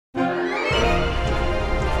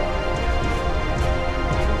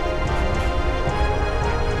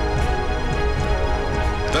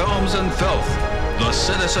Films and Filth, the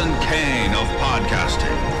Citizen Kane of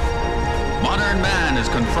podcasting. Modern man is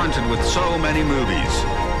confronted with so many movies.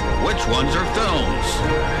 Which ones are films?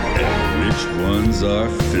 And which ones are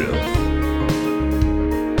filth?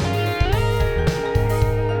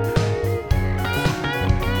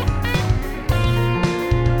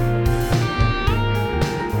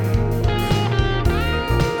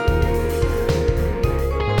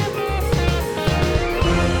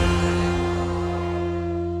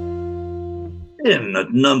 In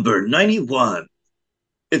at number 91,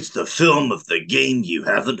 it's the film of the game you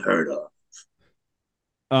haven't heard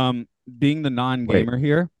of. Being the non-gamer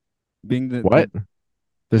here, being the what?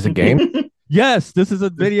 There's a game? Yes, this is a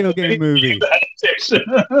video game movie.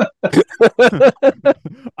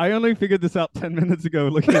 I only figured this out 10 minutes ago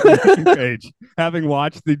looking at the Wiki page, having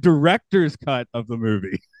watched the director's cut of the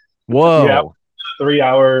movie. Whoa.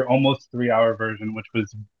 Yeah, almost 3 hour version, which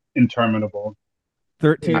was interminable.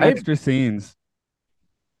 13 extra scenes.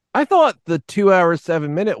 I thought the 2 hour,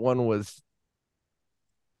 7 minute one was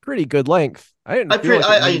pretty good length. I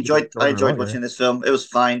enjoyed watching this film. It was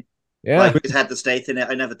fine. Yeah, like, it had the Staith in it.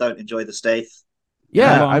 I never don't enjoy the Staith.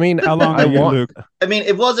 Yeah, how long are you, Luke? I mean,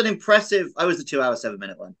 it was an impressive. I was the 2 hour, 7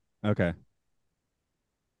 minute one. Okay.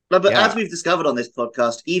 But as we've discovered on this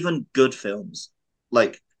podcast, even good films,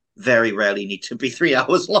 like, very rarely need to be 3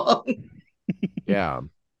 hours long. Yeah.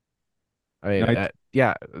 I mean,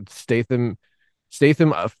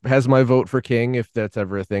 Statham has my vote for king, if that's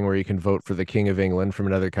ever a thing where you can vote for the king of England from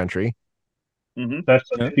another country. Mm-hmm.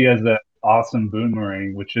 Especially if he has that awesome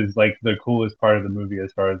boomerang, which is like the coolest part of the movie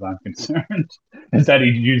as far as I'm concerned, is that he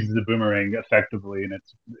uses the boomerang effectively, and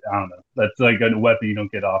I don't know, that's like a weapon you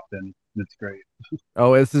don't get often. It's great.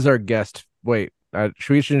 Oh, this is our guest. Wait, should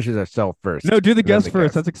we introduce ourselves first? No, do the guest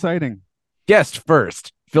first. That's exciting. Guest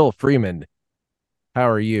first, Phil Freeman. How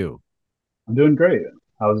are you? I'm doing great.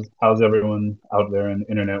 How's everyone out there in the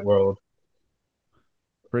internet world?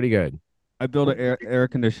 Pretty good. I built an air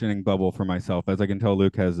conditioning bubble for myself, as I can tell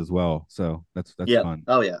Luke has as well. So that's fun.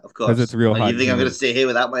 Oh yeah, of course. Because it's real hot. You think I'm going to sit here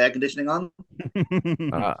without my air conditioning on?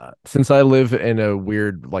 Since I live in a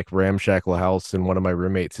weird, like, ramshackle house, and one of my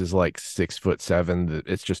roommates is like 6'7",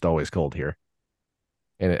 it's just always cold here.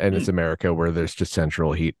 And it's America, where there's just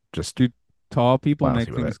central heat. Just do tall people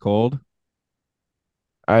make things cold?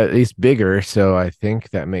 He's bigger, so I think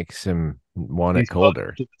that makes him want it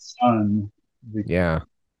colder. To the sun. Yeah.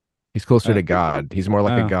 He's closer to God. He's more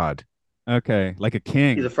like a god. Okay, like a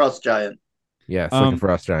king. He's a frost giant. Yes, like a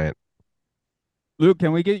frost giant. Luke,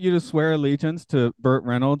 can we get you to swear allegiance to Burt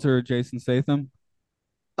Reynolds or Jason Statham?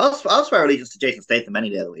 I'll swear allegiance to Jason Statham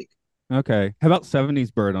any day of the week. Okay. How about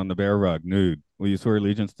 70s Burt on the bear rug, nude? Will you swear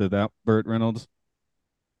allegiance to that Burt Reynolds?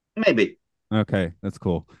 Maybe. Okay, that's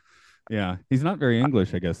cool. Yeah, he's not very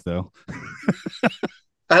English, I guess, though.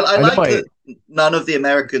 I like that none of the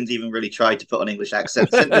Americans even really tried to put on English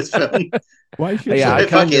accents in this film. Why should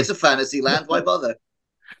it's a fantasy land. Why bother?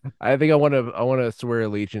 I think I want to swear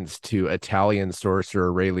allegiance to Italian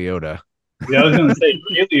sorcerer Ray Liotta. Yeah, I was going to say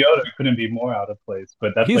Ray Liotta couldn't be more out of place,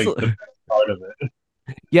 but that's like the best part of it.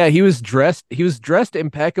 Yeah, he was dressed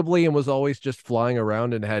impeccably and was always just flying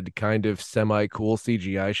around and had kind of semi-cool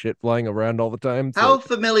CGI shit flying around all the time. How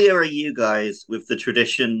familiar are you guys with the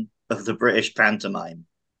tradition of the British pantomime?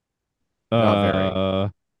 Not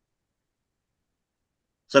very.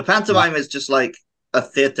 So pantomime is just like a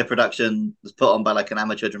theatre production that's put on by like an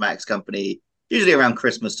amateur dramatics company, usually around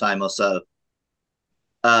Christmas time or so.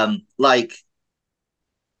 Like,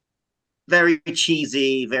 very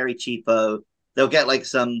cheesy, very cheapo. They'll get like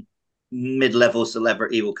some mid-level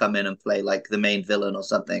celebrity will come in and play like the main villain or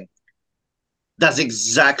something. That's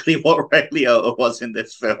exactly what Ray Liotta was in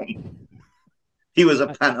this film. He was a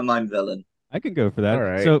pantomime villain. I can go for that. All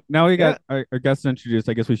right. So now we got our guests introduced.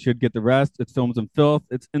 I guess we should get the rest. It's Films and Filth.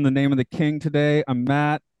 It's In the Name of the King today. I'm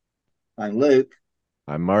Matt. I'm Luke.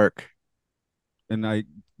 I'm Mark. And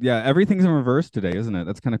everything's in reverse today, isn't it?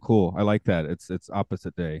 That's kind of cool. I like that. It's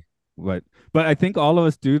opposite day. But I think all of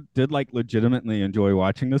us did like legitimately enjoy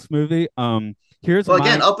watching this movie.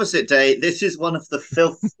 Again, opposite day. This is one of the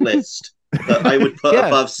filth list that I would put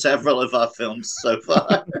above several of our films so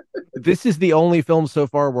far. This is the only film so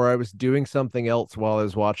far where I was doing something else while I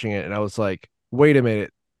was watching it, and I was like, wait a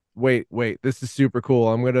minute. Wait, this is super cool.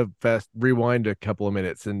 I'm going to rewind a couple of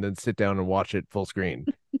minutes and then sit down and watch it full screen.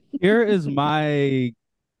 Here is my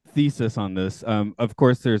thesis on this. Of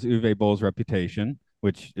course, there's Uwe Boll's reputation,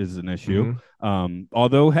 which is an issue. Mm-hmm.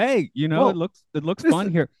 Although, hey, it looks fun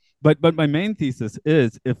here. But my main thesis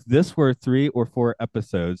is, if this were 3 or 4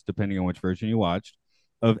 episodes, depending on which version you watched,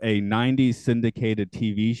 of a 90s syndicated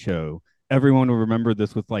TV show, everyone will remember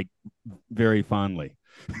this with like very fondly.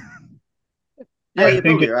 Yeah, I you're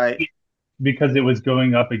think probably right. because it was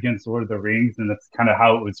going up against Lord of the Rings, and that's kind of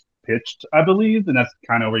how it was pitched, I believe, and that's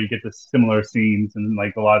kind of where you get the similar scenes and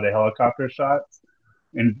like a lot of the helicopter shots,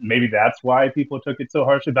 and maybe that's why people took it so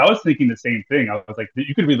harshly. But I was thinking the same thing. I was like,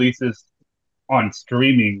 you could release this on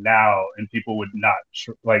streaming now, and people would not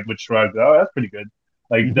would shrug. Oh, that's pretty good.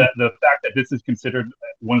 Like the fact that this is considered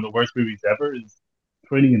one of the worst movies ever is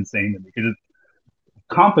pretty insane to me because it's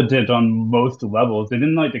competent on most levels. And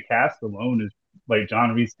then like the cast alone is like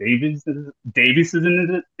John Rhys Davies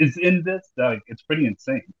is in this. Like it's pretty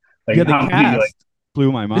insane. Like Yeah, the how many like cast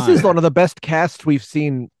blew my mind. This is one of the best casts we've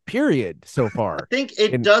seen, period, so I far. think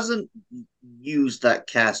it doesn't use that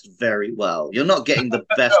cast very well. You're not getting the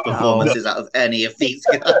best performances out of any of these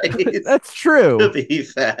guys. That's true. To be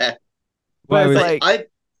fair, Well, But like I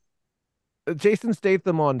Jason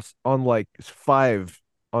Statham on like 5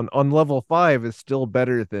 on level 5 is still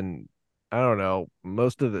better than, I don't know,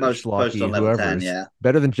 most of the most post schlocky on level 10, whoever's yeah.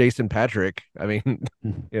 better than Jason Patrick. I mean,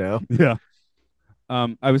 you know. Yeah.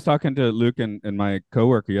 I was talking to Luke and my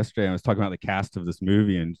coworker yesterday. I was talking about the cast of this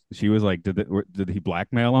movie, and she was like, "Did he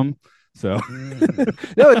blackmail him?" So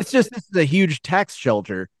No, it's just this is a huge tax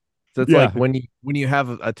shelter. So it's Yeah. like when you have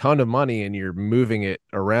a ton of money and you're moving it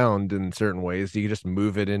around in certain ways, you can just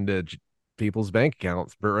move it into people's bank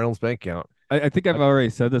accounts, Burt Reynolds' bank account. I think I've already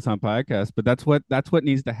said this on podcast, but that's what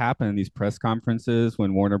needs to happen in these press conferences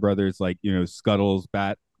when Warner Brothers, like, scuttles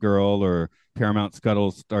Batgirl or Paramount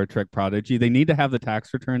scuttles Star Trek Prodigy. They need to have the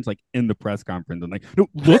tax returns like in the press conference and like, no,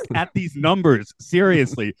 look at these numbers.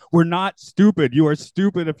 Seriously, we're not stupid. You are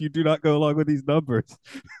stupid if you do not go along with these numbers.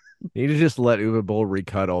 You need to just let Uwe Boll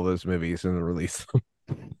recut all those movies and release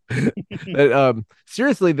them. But,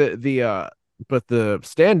 seriously, but the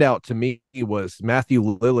standout to me was Matthew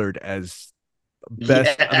Lillard as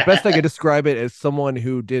best. Yeah. The best I could describe it as someone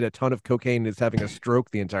who did a ton of cocaine and is having a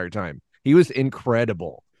stroke the entire time. He was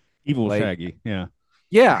incredible. Evil Like- Shaggy. Yeah.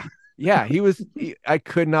 Yeah. He was. I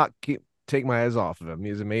could not take my eyes off of him.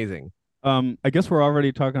 He was amazing. I guess we're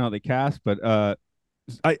already talking about the cast, but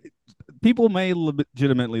people may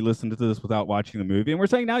legitimately listen to this without watching the movie, and we're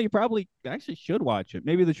saying now you probably actually should watch it.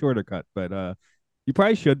 Maybe the shorter cut, but you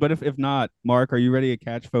probably should. But if not, Mark, are you ready to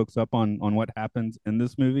catch folks up on what happens in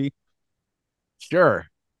this movie? Sure.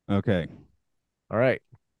 Okay. All right.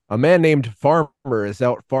 A man named Farmer is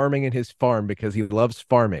out farming in his farm because he loves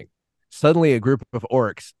farming. Suddenly, a group of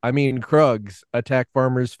Krugs, attack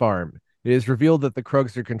Farmer's farm. It is revealed that the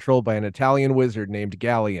Krugs are controlled by an Italian wizard named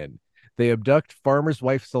Galleon. They abduct Farmer's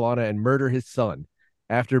wife, Solana, and murder his son.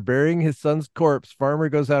 After burying his son's corpse, Farmer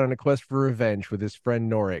goes out on a quest for revenge with his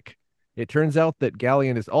friend Norik. It turns out that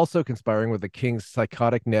Galleon is also conspiring with the king's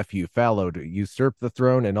psychotic nephew, Fallow, to usurp the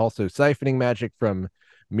throne and also siphoning magic from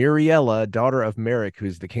Muriella, daughter of Merrick, who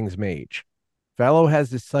is the king's mage. Fallow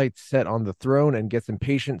has his sights set on the throne and gets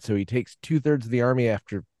impatient, so he takes 2/3 of the army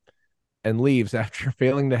and leaves after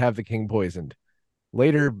failing to have the king poisoned.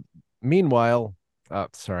 Meanwhile,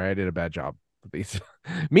 sorry, I did a bad job with these.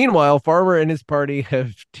 Meanwhile, Farmer and his party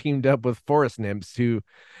have teamed up with forest nymphs who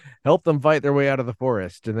help them fight their way out of the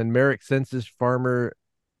forest, and then Merrick senses Farmer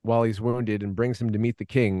while he's wounded and brings him to meet the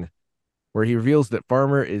king, where he reveals that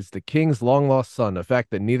Farmer is the king's long-lost son, a fact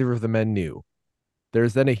that neither of the men knew.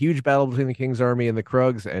 There's then a huge battle between the king's army and the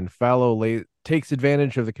Krugs, and Fallow takes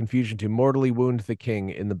advantage of the confusion to mortally wound the king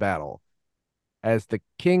in the battle. As the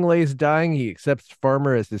king lays dying, he accepts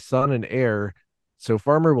Farmer as his son and heir, so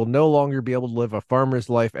Farmer will no longer be able to live a farmer's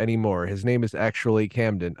life anymore. His name is actually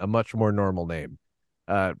Camden, a much more normal name.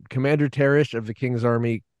 Commander Teresh of the king's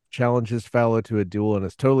army challenges Fallow to a duel and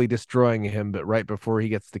is totally destroying him, but right before he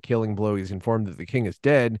gets the killing blow, he's informed that the king is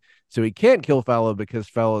dead, so he can't kill Fallow because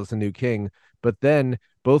Fallow is the new king. But then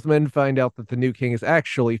both men find out that the new king is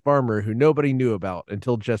actually Farmer, who nobody knew about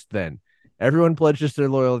until just then. Everyone pledges their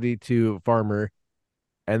loyalty to Farmer,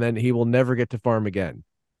 and then he will never get to farm again.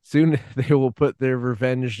 Soon they will put their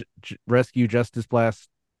revenge rescue justice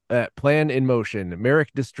plan in motion. Merrick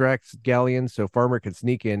distracts Galleon so Farmer can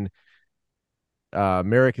sneak in.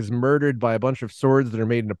 Merrick is murdered by a bunch of swords that are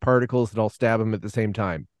made into particles that all stab him at the same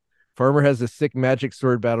time. Farmer has a sick magic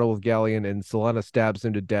sword battle with Galleon, and Solana stabs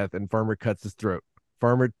him to death, and Farmer cuts his throat.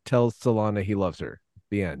 Farmer tells Solana he loves her.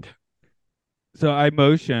 The end. So I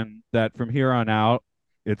motion that from here on out,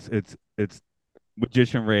 it's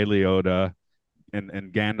Magician Ray Liotta and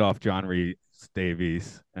Gandalf John Rhys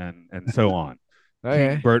Davies and so on.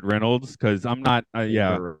 Okay. Burt Reynolds, because I'm not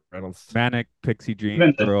Burt Reynolds. Manic Pixie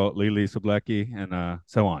Dream Girl Lily Soblecki and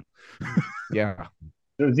so on. Yeah.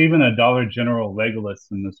 There was even a Dollar General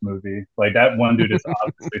Legolas in this movie. Like that one dude is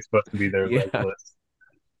obviously supposed to be their Legolas,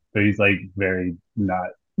 but he's like very not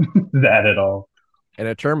that at all. And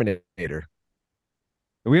a Terminator.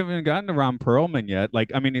 We haven't even gotten to Ron Perlman yet.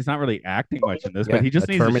 Like, I mean, he's not really acting much in this, but Yeah, he just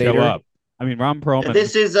a needs to show Terminator. up. I mean, Ron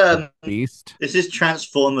Perlman. Beast. This is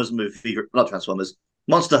Transformers movie, not Transformers,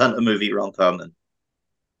 Monster Hunter movie. Ron Perlman.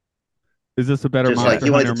 Is this a better Just Monster like he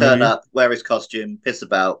wanted Hunter to turn movie? up, wear his costume, piss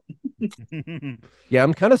about. Yeah,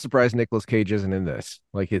 I'm kind of surprised Nicolas Cage isn't in this.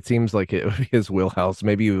 Like, it seems like it would be his wheelhouse.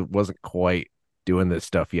 Maybe he wasn't quite doing this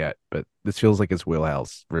stuff yet, but this feels like his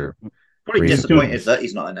wheelhouse for Probably reasons. disappointed that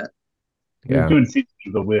he's not in it. Yeah. He's doing Season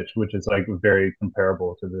of the Witch, which is like very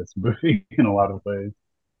comparable to this movie in a lot of ways.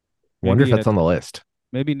 Wonder if that's on the list.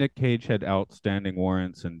 Maybe Nick Cage had outstanding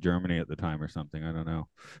warrants in Germany at the time or something. I don't know.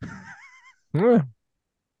 Yeah.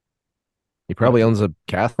 He probably owns a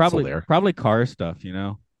castle there. Probably car stuff, you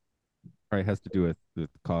know? Probably has to do with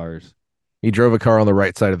cars. He drove a car on the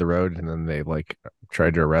right side of the road, and then they like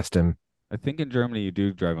tried to arrest him. I think in Germany you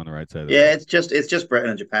do drive on the right side of the Yeah, road. it's just Britain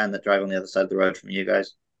and Japan that drive on the other side of the road from you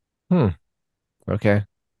guys. Okay.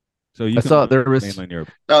 So you I saw there was mainland Europe.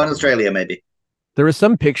 Oh, in Australia maybe. There was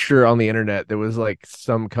some picture on the internet that was like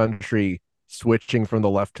some country switching from the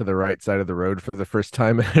left to the right side of the road for the first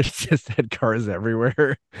time, and it just had cars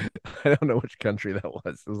everywhere. I don't know which country that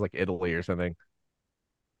was. It was like Italy or something.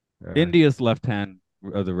 India's left hand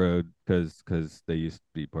of the road because they used to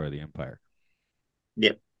be part of the empire.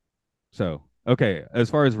 Yep. So okay, as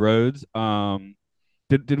far as roads,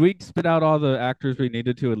 did we spit out all the actors we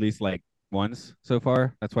needed to at least like once so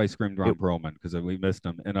far? That's why I screamed Ron Perlman because we missed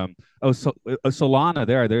him. And Solana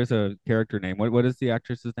there's a character name. What is the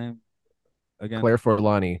actress's name again? Claire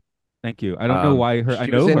Forlani. Thank you. I don't know why her. I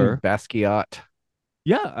know her. Basquiat.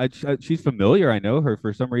 Yeah, she's familiar. I know her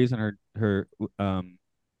for some reason. Her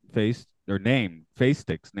face or name, face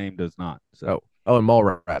sticks name does not. So and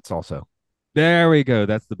Mallrats also. There we go.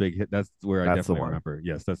 That's the big hit. That's where I That's the definitely one. remember.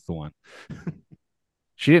 Yes, that's the one.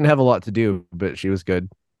 She didn't have a lot to do, but she was good.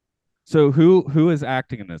 So who is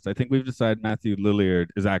acting in this? I think we've decided Matthew Lillard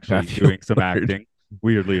is actually doing some acting.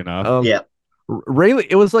 Weirdly enough, Yeah.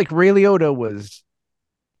 It was like Ray Liotta was.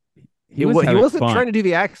 He wasn't fun. trying to do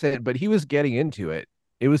the accent, but he was getting into it.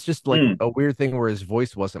 It was just like a weird thing where his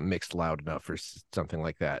voice wasn't mixed loud enough or something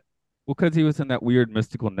like that. Well, because he was in that weird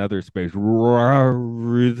mystical nether space.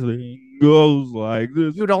 Everything goes like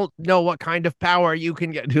this. You don't know what kind of power you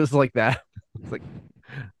can get. It was like that. It's like,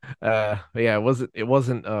 yeah, it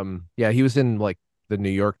wasn't. Yeah, he was in like the New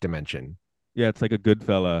York dimension. Yeah, it's like a good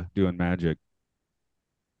fella doing magic.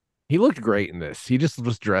 He looked great in this. He just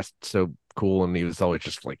was dressed so cool, and he was always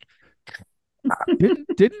just like.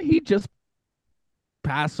 Didn't he just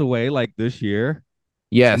pass away like this year?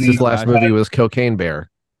 Yes, his last movie was Cocaine Bear.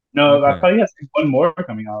 No, I thought he has one more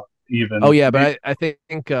coming out even. Oh yeah, but I think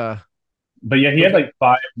but yeah, he had like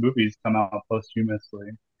 5 movies come out posthumously.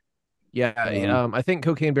 Yeah, I think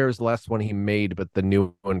Cocaine Bear was the last one he made, but the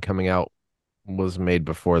new one coming out was made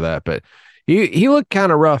before that. But he looked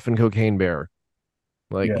kind of rough in Cocaine Bear.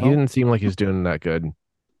 Like he didn't seem like he was doing that good. It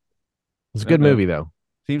was a good movie though.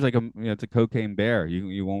 Seems like it's a cocaine bear.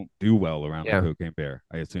 You won't do well around the cocaine bear.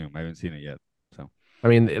 I assume. I haven't seen it yet. So I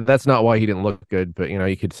mean, that's not why he didn't look good, but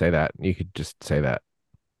you could say that. You could just say that.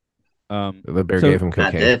 The bear gave him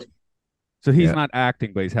cocaine. So he's not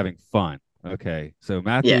acting, but he's having fun. Okay. So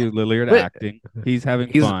Matthew Lillard acting. He's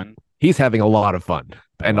having fun. He's having a lot of fun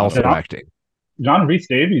and also acting. John Rhys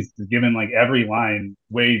Davies is given like every line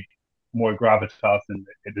way more gravitas than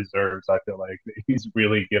it deserves. I feel like he's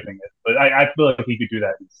really giving it, but I feel like he could do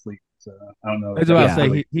that in sleep. So I don't know. I was about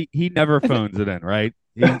to say he never phones it in, right?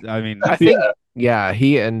 I think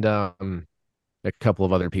he and a couple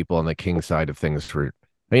of other people on the King side of things were.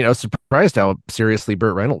 I mean, I was surprised how seriously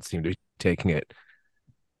Burt Reynolds seemed to be taking it.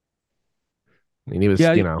 I mean, he was,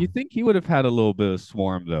 you think he would have had a little bit of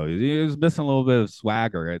swarm though. He was missing a little bit of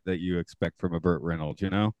swagger that you expect from a Burt Reynolds,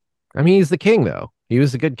 I mean, he's the king though. He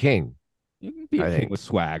was a good king. You can be a king with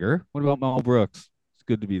swagger. What about Mel Brooks? It's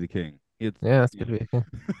good to be the king. It's good to be a king.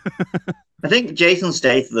 I think Jason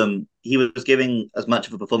Statham, he was giving as much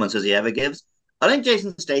of a performance as he ever gives. I think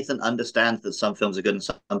Jason Statham understands that some films are good and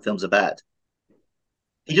some films are bad.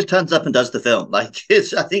 He just turns up and does the film. Like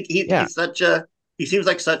I think he's such a. He seems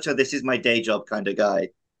like such a "this is my day job" kind of guy.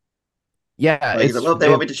 Yeah, he's like, well, they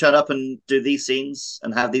want me to shut up and do these scenes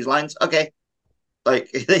and have these lines. Okay, like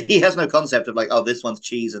he has no concept of like, oh, this one's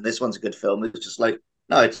cheese and this one's a good film. It's just like,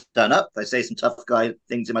 no, I turn up, I say some tough guy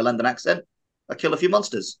things in my London accent, I kill a few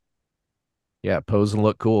monsters. Yeah, pose and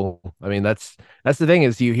look cool. I mean, that's the thing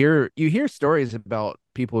is you hear stories about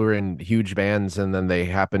people who are in huge bands and then they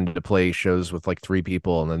happen to play shows with like 3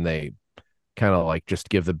 people and then they kind of like just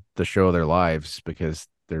give the show their lives because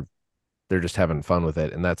they're just having fun with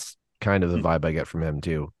it, and that's kind of the vibe I get from him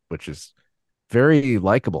too, which is very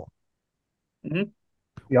likable. Mm-hmm.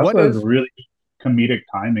 He also has really comedic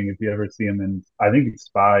timing. If you ever see him in, I think he's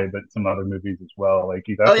Spy, but some other movies as well. Like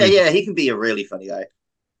he's actually, yeah, he can be a really funny guy.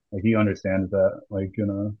 like he understands that. Like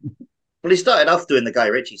Well, he started off doing the Guy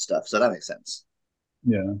Ritchie stuff, so that makes sense.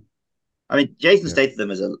 yeah. I mean, Jason Statham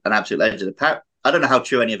is an absolute legend. I don't know how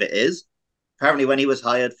true any of it is. Apparently, when he was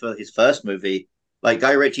hired for his first movie, like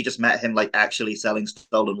Guy Ritchie just met him like actually selling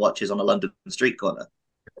stolen watches on a London street corner.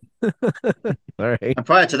 All right. And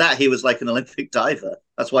prior to that, he was like an Olympic diver.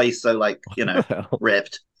 That's why he's so like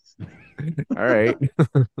ripped. All right.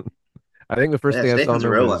 I think the first thing I saw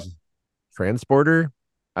him was Transporter.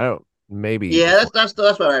 I don't. Maybe. Yeah, that's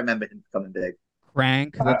what I remember him becoming big.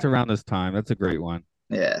 Crank. That's around this time. That's a great one.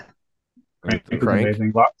 Yeah. Crank is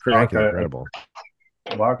amazing. Crank is incredible.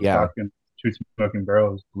 Lock, Stock, and Two Smoking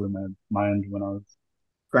Barrels blew my mind when I was.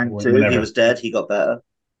 Crank 2, he was dead. He got better.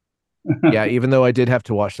 Yeah, even though I did have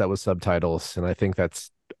to watch that with subtitles, and I think that's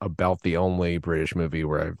about the only British movie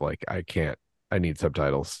where I've like, I need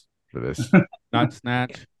subtitles for this. Not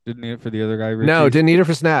Snatch. Didn't need it for the other guy. Richie? No, didn't need it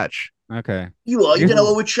for Snatch. Okay. You don't know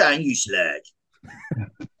what we're trying, you slag.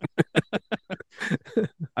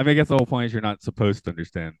 I mean, I guess the whole point is you're not supposed to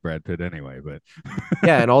understand Brad Pitt anyway, but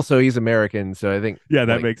yeah, and also he's American, so I think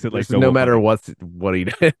that makes it like no matter what he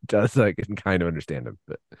does, I can kind of understand him.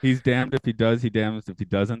 But he's damned if he does, he damned if he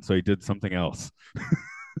doesn't. So he did something else. There's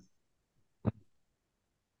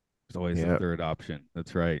always a third option.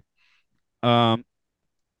 That's right.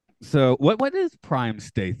 So what is prime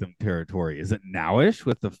Statham territory? Is it nowish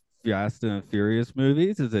with the Fast and Furious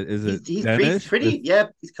movies? Is it he's pretty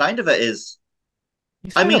he's kind of is.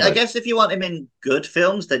 I mean, I guess if you want him in good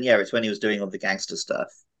films, then yeah, it's when he was doing all the gangster stuff.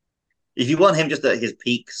 If you want him just at his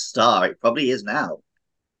peak star, it probably is now.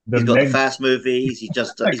 He's got the Fast movies. He's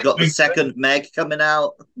got the second Meg coming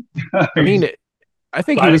out. I mean, I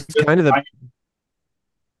think he was kind of the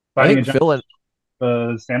villain.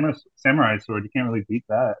 The samurai sword, you can't really beat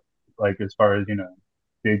that. Like as far as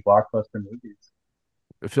big blockbuster movies.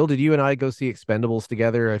 Phil, did you and I go see Expendables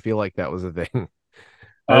together? I feel like that was a thing.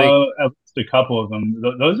 At least a couple of them.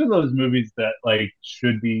 Those are those movies that like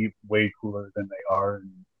should be way cooler than they are.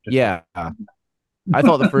 And yeah, I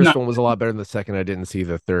thought the first one was a lot better than the second. I didn't see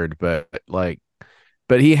the third, but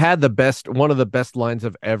he had one of the best lines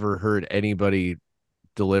I've ever heard anybody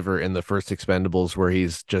deliver in the first Expendables, where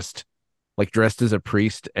he's just like dressed as a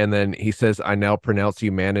priest, and then he says, "I now pronounce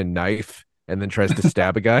you man and knife," and then tries to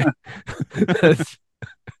stab a guy.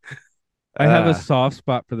 I have a soft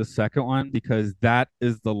spot for the second one because that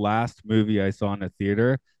is the last movie I saw in a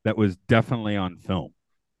theater that was definitely on film.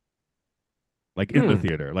 Like in the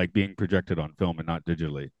theater, like being projected on film and not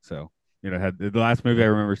digitally. So, had the last movie I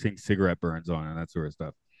remember seeing cigarette burns on and that sort of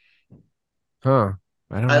stuff. Huh.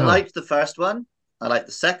 I don't know. I liked the first one. I liked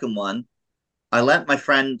the second one. I lent my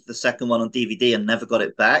friend the second one on DVD and never got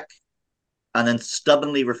it back. And then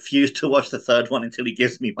stubbornly refused to watch the third one until he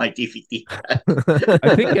gives me my DVD back.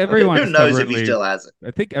 I think everyone who knows if he still has it.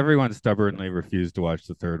 I think everyone stubbornly refused to watch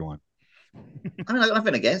the third one. I mean, I've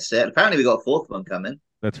nothing against it. Apparently, we got a fourth one coming.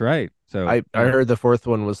 That's right. So I heard the fourth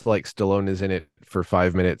one was like Stallone is in it for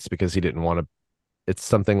 5 minutes because he didn't want to. It's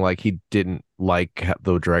something like he didn't like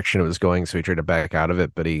the direction it was going, so he tried to back out of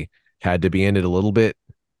it, but he had to be in it a little bit.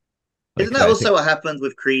 Isn't that also what happened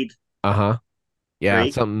with Creed? Yeah,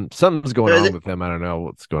 something's going on with him. I don't know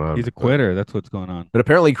what's going on. He's a quitter. That's what's going on. But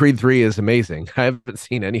apparently Creed 3 is amazing. I haven't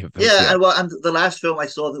seen any of them. Yeah, and the last film I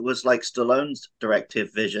saw that was like Stallone's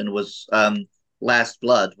directive vision was Last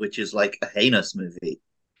Blood, which is like a heinous movie.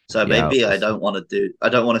 So maybe I don't want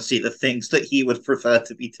to see the things that he would prefer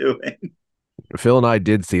to be doing. Phil and I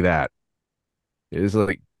did see that. It was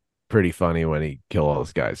like pretty funny when he killed all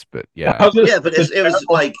those guys, but yeah. But it was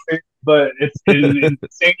like... But it's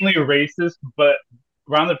insanely racist. But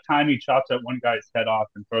around the time he chops that one guy's head off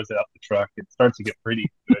and throws it up the truck, it starts to get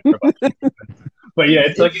pretty good. For about 2 minutes. But yeah,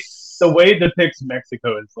 it's like the way it depicts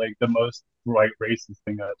Mexico is like the most like racist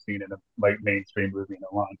thing I've seen in a like mainstream movie in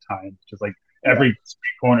a long time. It's just like every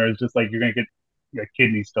street corner is just like you're gonna get your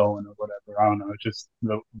kidney stolen or whatever. I don't know. It's just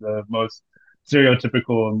the most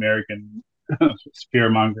stereotypical American fear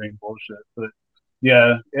mongering bullshit. But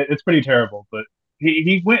yeah, it's pretty terrible. But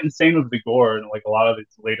he went insane with the gore and like a lot of his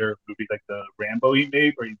later movies, like the Rambo he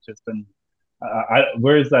made, where he's just been.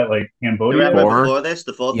 Where is that, like Cambodia? Before this,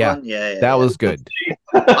 the fourth one, that was good.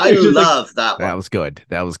 I love that one. That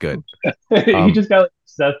was good. He just got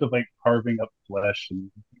obsessed with like carving up flesh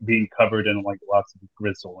and being covered in like lots of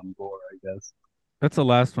gristle and gore. I guess that's the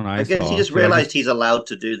last one I saw. I guess he just realized he's allowed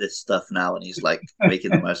to do this stuff now, and he's like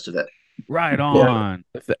making the most of it. Right on.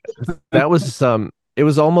 That was It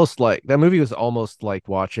was almost like that movie was almost like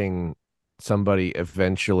watching somebody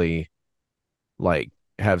eventually like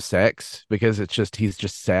have sex because he's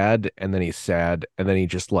just sad, and then he's sad, and then he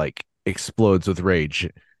just like explodes with rage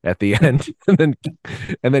at the end, and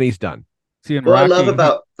then he's done. See, in What I Rocky, love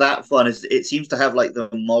about that one is it seems to have like the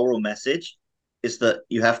moral message is that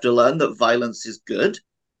you have to learn that violence is good,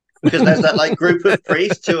 because there's that like group of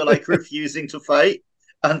priests who are like refusing to fight,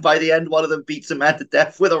 and by the end one of them beats a man to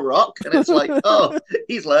death with a rock, and it's like, oh,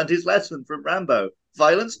 he's learned his lesson from Rambo.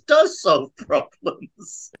 Violence does solve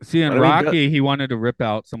problems. See, in But I mean, Rocky, he wanted to rip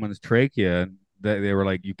out someone's trachea, and they were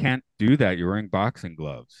like, "You can't do that. You're wearing boxing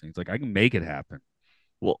gloves." And he's like, "I can make it happen."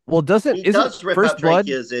 well, He isn't does rip First out Blood?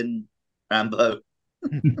 tracheas in Rambo.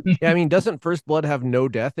 Yeah, I mean, doesn't First Blood have no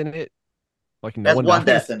death in it? Like no There's one one dies?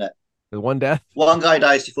 death in it. There's one death. One guy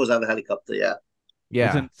dies, he falls out of the helicopter. Yeah, Yeah.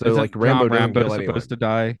 Isn't like Rambo John doesn't Rambo kill supposed anyone. to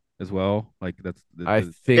die as well? Like I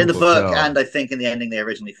think in the book, so. and I think in the ending they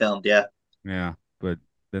originally filmed. Yeah, yeah, but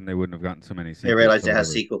then they wouldn't have gotten so many. they realized it or has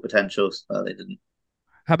whatever. sequel potentials. Oh, they didn't.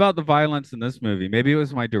 How about the violence in this movie? Maybe it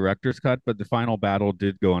was my director's cut, but the final battle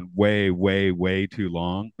did go on way, way, way too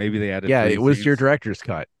long. Maybe they added. Yeah, 3 it was your scenes. director's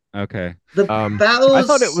cut. Okay. The battles I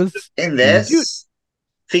thought it was in this Dude.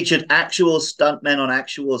 featured actual stuntmen on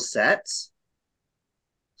actual sets,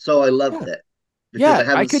 so I loved it because Yeah, I I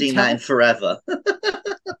haven't could seen tell. that in forever.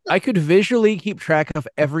 I could visually keep track of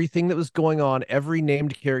everything that was going on, every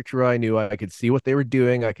named character I knew. I could see what they were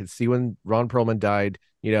doing. I could see when Ron Perlman died,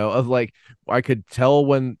 of like, I could tell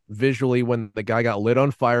when the guy got lit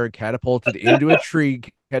on fire and catapulted into a tree,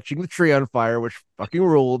 catching the tree on fire, which fucking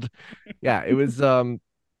ruled. Yeah, it was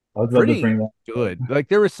I was about to pretty bring that. good. Like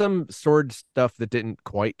there was some sword stuff that didn't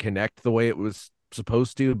quite connect the way it was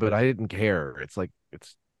supposed to, but I didn't care.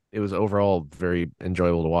 It was overall very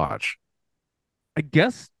enjoyable to watch. I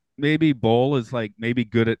guess maybe Bull is like maybe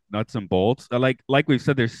good at nuts and bolts. Like we've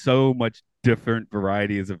said, there's so much different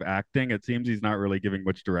varieties of acting. It seems he's not really giving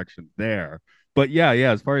much direction there. But yeah,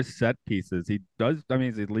 as far as set pieces, he does. I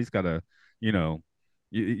mean, he's at least got a,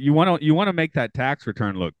 you want to make that tax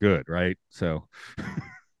return look good, right? So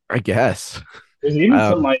I guess. There's even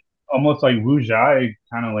some like almost like Wu Jai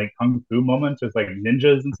kind of like kung fu moments with like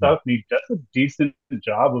ninjas and stuff. And he does a decent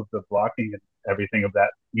job of the blocking and everything of that.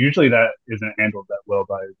 Usually that isn't handled that well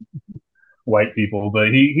by white people, but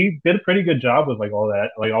he did a pretty good job with like all that,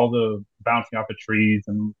 like all the bouncing off of trees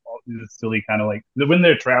and all this silly kind of like when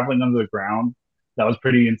they're traveling under the ground. That was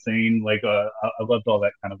pretty insane. Like I loved all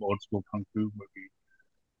that kind of old school kung fu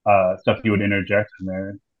movie stuff he would interject in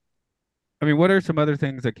there. I mean, what are some other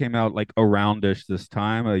things that came out like aroundish this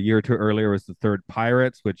time? A year or two earlier was the third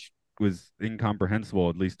Pirates, which was incomprehensible,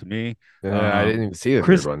 at least to me. I didn't even see the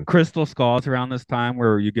third one. Crystal Skulls around this time,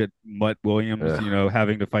 where you get Mutt Williams, Ugh.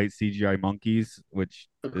 having to fight CGI monkeys, which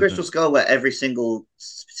The Crystal Skull, where every single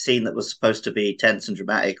scene that was supposed to be tense and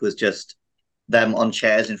dramatic was just them on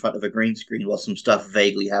chairs in front of a green screen while some stuff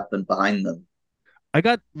vaguely happened behind them. I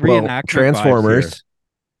got reenactment Transformers.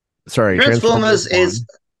 Sorry, Transformers is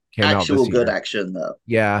came out actual this good year. action, though.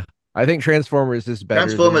 Yeah, I think Transformers is better.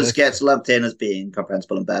 Transformers gets lumped in as being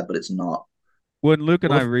comprehensible and bad, but it's not. When Luke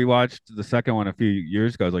and I rewatched the second one a few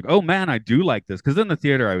years ago, I was like, "Oh man, I do like this." Because in the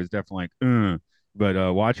theater, I was definitely like,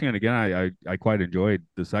 but watching it again, I quite enjoyed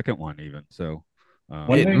the second one even. So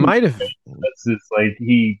it might have. It's like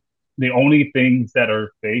the only things that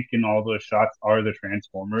are fake in all those shots are the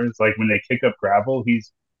Transformers. Like when they kick up gravel,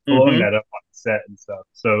 he's blowing that up on set and stuff.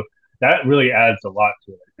 So that really adds a lot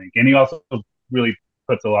to it, I think. And he also really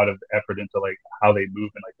puts a lot of effort into like how they move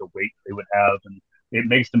and like the weight they would have, and it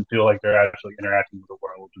makes them feel like they're actually interacting with the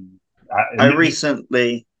world. And I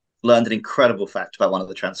recently learned an incredible fact about one of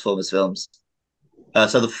the Transformers films.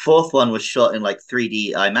 So the fourth one was shot in like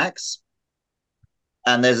 3D IMAX,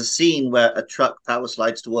 and there's a scene where a truck power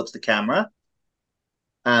slides towards the camera,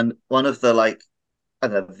 and one of the like I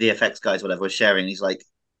don't know VFX guys, whatever, was sharing. He's like,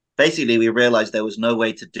 basically, we realized there was no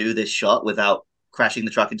way to do this shot without crashing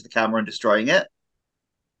the truck into the camera and destroying it.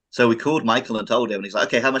 So we called Michael and told him, and he's like,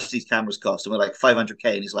 "Okay, how much do these cameras cost?" And we're like,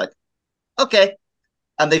 $500K, and he's like, "Okay."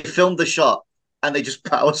 And they filmed the shot, and they just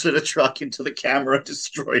power slid a truck into the camera and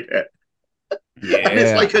destroyed it. Yeah. And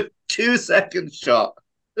it's like a 2-second shot.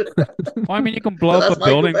 well, I mean, you can blow But up a that's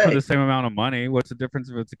Michael building for Bay. the same amount of money. What's the difference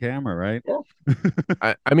if it's a camera, right?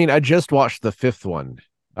 Yeah. I mean, I just watched the fifth one.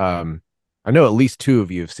 I know at least two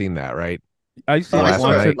of you have seen that, right? I've seen I it saw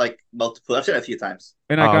once, it like multiple. I've seen it a few times.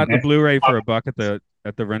 and I got the man. Blu-ray for $1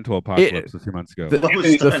 at the rental apocalypse a few months ago.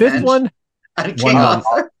 The fifth one, And King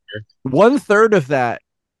Arthur. 1/3 of that,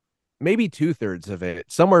 maybe 2/3 of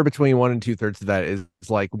it, somewhere between 1 and 2/3 of that is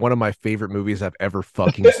like one of my favorite movies I've ever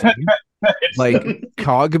fucking seen. Like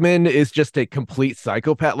Cogman is just a complete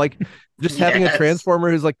psychopath. Like just having a Yes.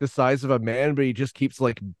 Transformer who's like the size of a man, but he just keeps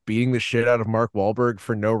like beating the shit out of Mark Wahlberg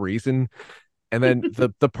for no reason. And then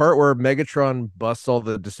the part where Megatron busts all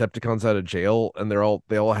the Decepticons out of jail and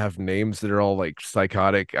they all have names that are all like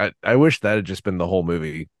psychotic. I wish that had just been the whole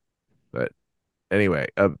movie. But anyway,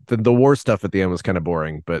 the war stuff at the end was kind of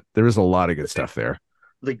boring, but there was a lot of good stuff there.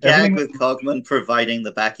 The gag Everything- with Cogman providing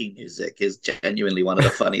the backing music is genuinely one of the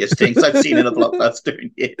funniest things I've seen in a blockbuster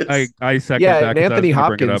in years. I second Yeah, that. and 'cause I was Anthony gonna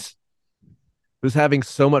bring it up. Hopkins was having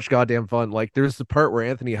so much goddamn fun. Like there's the part where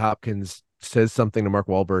Anthony Hopkins says something to Mark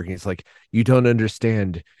Wahlberg and he's like, "You don't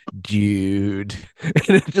understand, dude."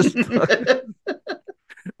 And it just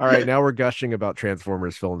all right, now we're gushing about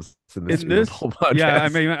Transformers films in this whole podcast. Yeah, I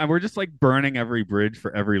mean, we're just like burning every bridge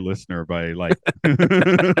for every listener by like.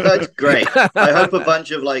 That's great. I hope a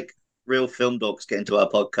bunch of like real film dorks get into our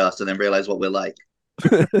podcast and then realize what we're like.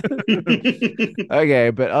 Okay,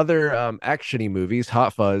 but other actiony movies,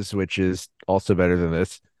 Hot Fuzz, which is also better than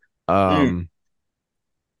this.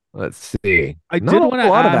 Let's see. I Not did a wanna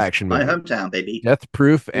lot of ask- action My movies. hometown, baby. Death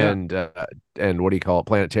Proof Yeah. and what do you call it?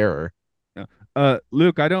 Planet Terror.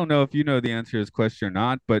 Luke, I don't know if you know the answer to this question or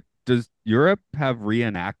not, but does Europe have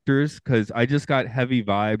reenactors? Because I just got heavy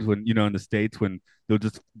vibes when in the States when they'll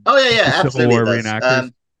just Oh yeah, the Civil absolutely. War Does.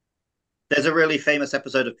 reenactors. There's a really famous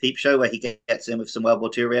episode of Peep Show where he gets in with some World War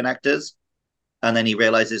II reenactors, and then he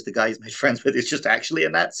realizes the guy he's made friends with is just actually a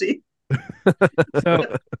Nazi.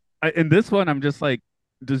 So in this one, I'm just like,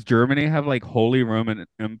 does Germany have like Holy Roman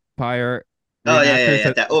Empire? Oh yeah,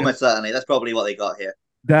 reenactors? yeah. Almost certainly. That's probably what they got here.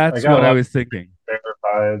 That's I got what a I lot was thinking. Fair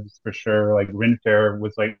vibes for sure. Like Ren Fair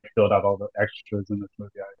was like filled out all the extras in this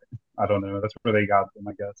movie. I don't know. That's where they got them,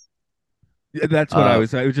 I guess. Yeah, that's what I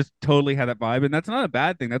was just totally had that vibe, and that's not a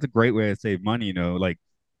bad thing. That's a great way to save money, like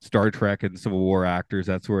Star Trek and Civil War actors,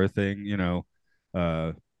 that sort of thing. Yeah,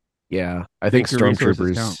 I think Make your resources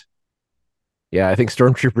stormtroopers. count. Yeah, I think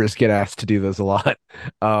stormtroopers get asked to do those a lot.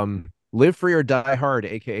 Live Free or Die Hard,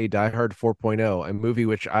 aka Die Hard 4.0, a movie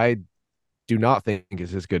which I do not think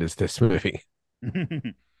is as good as this movie.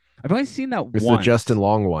 I've only seen that It's once. the Justin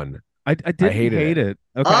Long one. I didn't hated hate it. it.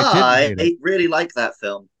 Okay, I didn't hate it. really like that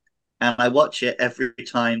film, and I watch it every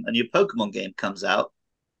time a new Pokemon game comes out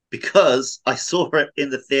because I saw it in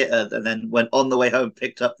the theater and then went on the way home,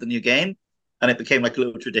 picked up the new game, and it became like a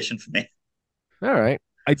little tradition for me. All right.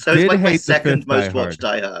 So did it's like my hate the second fifth most Die watched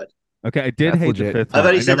Hard. Die Hard. Okay, I did That's hate legit. the fifth I've one.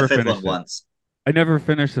 only I seen never the fifth finished one it. once. I never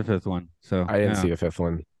finished the fifth one, so I didn't yeah. see a fifth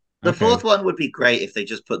one. The Okay. fourth one would be great if they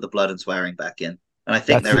just put the blood and swearing back in, and I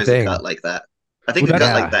think That's there the is thing. a cut like that. I think Well, a cut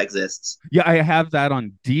yeah. like that exists. Yeah, I have that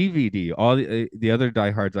on DVD. All the other Die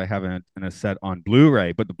Hards I have in a set on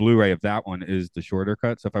Blu-ray, but the Blu-ray of that one is the shorter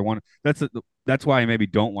cut. So if I want, that's why I maybe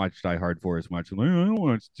don't watch Die Hard 4 as much. I'm like, I don't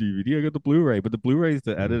watch DVD. I got the Blu-ray, but the Blu-ray is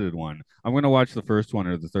the edited one. I'm gonna watch the first one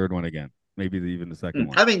or the third one again. Maybe even the second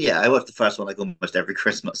one. I mean, yeah, I watched the first one like almost every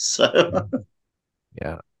Christmas. So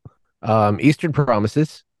Yeah. Eastern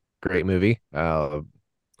Promises, great movie.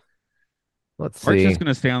 Let's Mark's see. just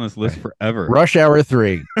gonna stay on this list forever. Rush Hour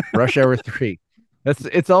 3. Rush Hour 3.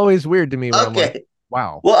 It's always weird to me when I'm okay. like,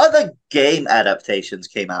 wow. What other game adaptations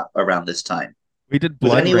came out around this time? We did Was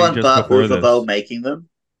Blood Rain anyone just but before Uwe Boll this. making them?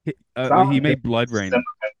 He made Blood Rain.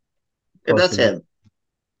 Yeah, that's him.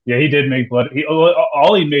 Yeah, he did make blood.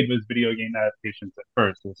 All he made was video game adaptations at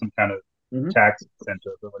first, with some kind of Mhm. tax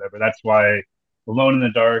incentive or whatever. That's why Alone in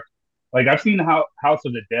the Dark. Like I've seen House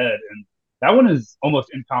of the Dead, and that one is almost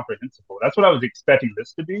incomprehensible. That's what I was expecting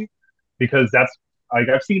this to be, because that's like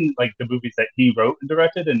I've seen like the movies that he wrote and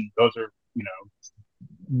directed, and those are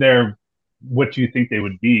they're what you think they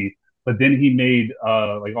would be. But then he made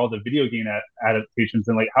like all the video game adaptations,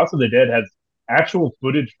 and like House of the Dead has actual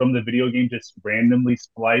footage from the video game just randomly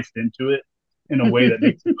spliced into it in a way that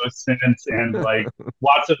makes no sense, and like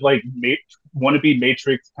lots of like wannabe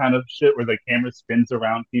Matrix kind of shit where the camera spins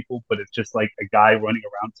around people, but it's just like a guy running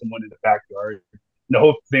around someone in the backyard. The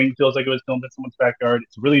whole thing feels like it was filmed in someone's backyard.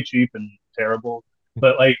 It's really cheap and terrible,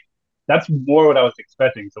 but like that's more what I was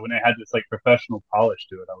expecting. So when it had this like professional polish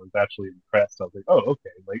to it, I was actually impressed. I was like, oh, okay,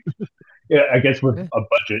 like yeah, I guess with a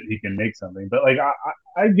budget he can make something. But like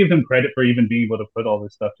I give him credit for even being able to put all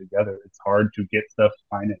this stuff together. It's hard to get stuff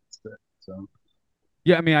financed. So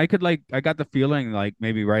Yeah, I mean, I got the feeling like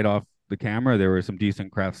maybe right off the camera there were some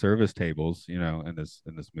decent craft service tables, in this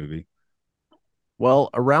movie. Well,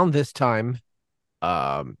 around this time,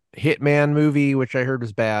 Hitman movie, which I heard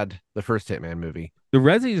was bad, the first Hitman movie. The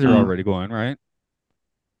Resis are already going, right?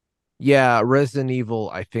 Yeah, Resident Evil,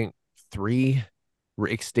 I think 3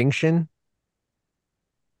 Extinction.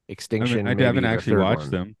 Extinction. I maybe haven't the actually third watched one.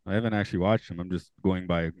 them. I haven't actually watched them. I'm just going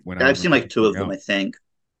by when I I've seen remember like two of coming them, out. I think.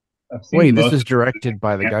 I've seen Wait, this most is of directed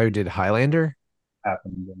by the Yeah. guy who did Highlander.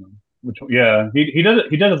 happened in them. Which he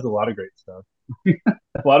does a lot of great stuff.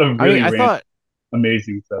 A lot of I really mean,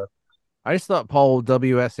 amazing stuff. I just thought Paul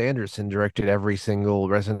W.S. Anderson directed every single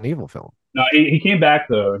Resident Evil film. No, he came back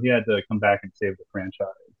though. He had to come back and save the franchise.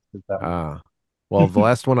 Well, the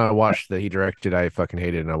last one I watched that he directed, I fucking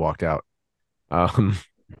hated and I walked out. Um,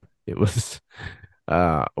 it was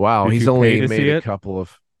wow. Did He's you only pay to made see a it? couple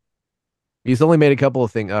of. He's only made a couple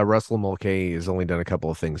of things. Russell Mulcahy has only done a couple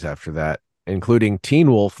of things after that, including Teen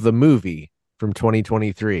Wolf, the movie from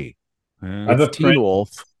 2023. I have It's a friend. Teen Wolf,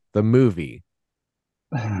 the movie.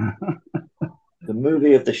 The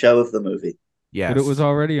movie of the show of the movie. Yes, But it was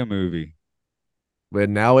already a movie. but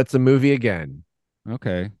now it's a movie again.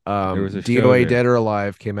 Okay. There was a show DOA there. Dead or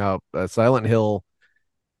Alive came out. Silent Hill,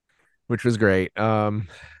 which was great. DOA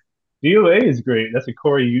is great. That's a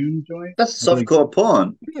Corey Yoon joint. That's Like, softcore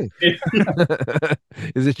porn.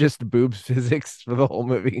 Is it just boobs physics for the whole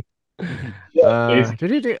movie? basically.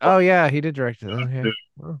 Did he do? Oh yeah, he did direct it. Oh, yeah.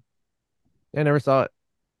 Well, I never saw it.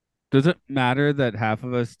 Does it matter that half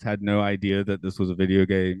of us had no idea that this was a video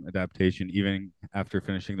game adaptation, even after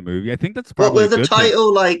finishing the movie? I think that's But probably with a a good thing.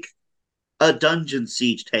 title like a dungeon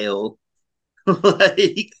siege tale,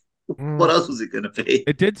 like what else was it going to be?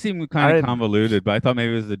 It did seem kind I- of convoluted, but I thought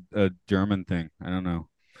maybe it was a German thing. I don't know.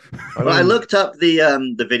 Well, I looked up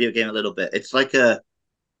the video game a little bit. It's like a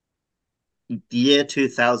year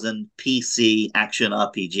 2000 PC action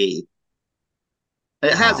RPG.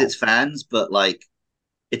 It has Wow. its fans, but like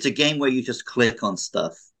it's a game where you just click on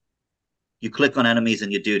stuff. You click on enemies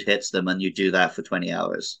and your dude hits them, and you do that for 20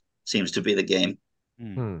 hours. Seems to be the game.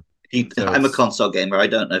 Hmm. So I'm a it's- console gamer. I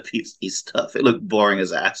don't know PC stuff. It looked boring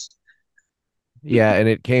as ass. Yeah, and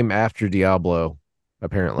it came after Diablo,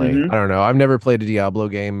 apparently. Mhm. I don't know. I've never played a Diablo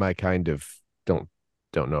game. I kind of don't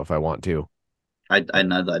know if I want to. I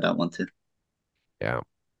know that I don't want to. Yeah.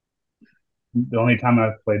 The only time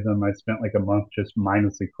I've played them, I spent like a month just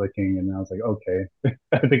mindlessly clicking, and I was like, okay,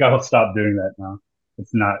 I think I'll stop doing that now.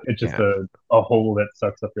 It's just a hole that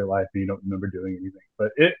sucks up your life, and you don't remember doing anything. But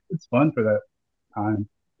it's fun for that time.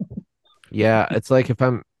 Yeah, it's like if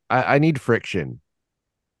I need friction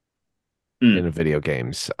Hmm. in video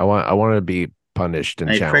games. I want to be punished and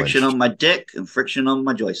I need challenged. friction on my dick and friction on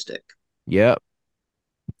my joystick. Yep.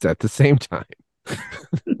 It's at the same time.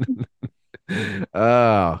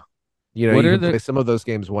 What You are can the- play some of those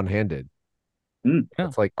games one-handed. Mm. Yeah.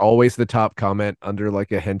 It's like always the top comment under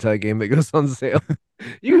like a hentai game that goes on sale.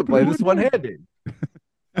 You can play this one-handed.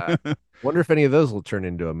 Wonder if any of those will turn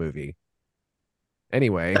into a movie.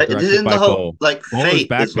 Anyway, Directed Isn't by the whole Bowl. like Bowl is Fate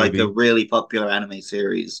back, is like baby. a really popular anime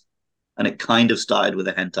series, and it kind of started with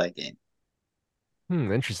a hentai game.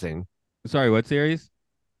 interesting. Sorry, what series?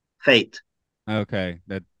 Fate. Okay,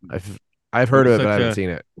 that I've heard of it, Such but I haven't a- seen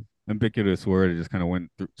it. ambiguous word. It just kind of went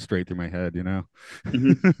straight through my head, you know.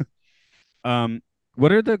 Mhm.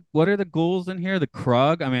 What are the ghouls in here? The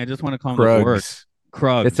Krug? I mean, I just want to call them the orcs. Krugs.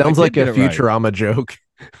 Krug. It sounds I like did a get it right. Futurama joke.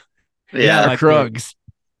 Yeah, like Krugs.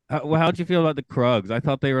 How'd you feel about the Krugs? I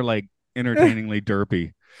thought they were like entertainingly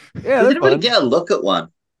derpy. Yeah, I they're didn't really fun. get a look at one.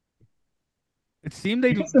 It seemed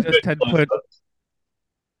they just had put.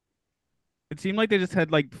 It seemed like they just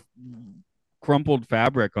had like crumpled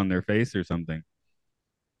fabric on their face or something,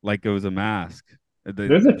 like it was a mask.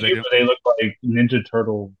 There's a few where they look like Ninja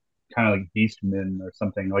Turtle, kind of like Beast Men or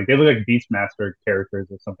something. Like they look like Beastmaster characters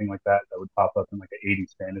or something like that would pop up in like an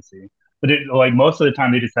 80s fantasy. But like most of the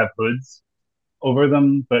time they just have hoods over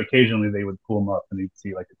them, but occasionally they would pull them up and you'd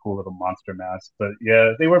see like a cool little monster mask. But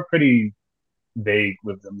yeah, they were pretty vague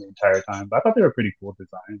with them the entire time. But I thought they were pretty cool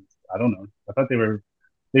designs. I don't know. I thought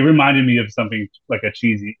they reminded me of something like a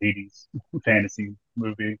cheesy 80s fantasy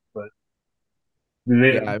movie. But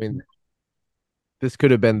Yeah, I mean, this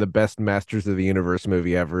could have been the best Masters of the Universe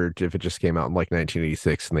movie ever if it just came out in like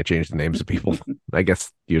 1986 and they changed the names of people. I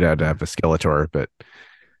guess you'd have to have a Skeletor, but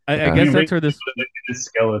I guess that's where this. is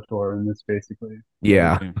Skeletor in this basically.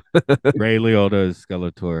 yeah, Ray Liotta is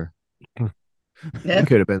Skeletor. Yeah. it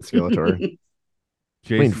could have been Skeletor.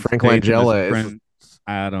 Jason Frank Statham is Langella is- Prince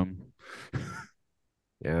Adam.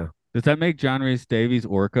 Yeah. Does that make John Rhys Davies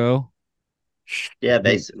Orko? Yeah,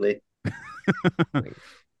 basically.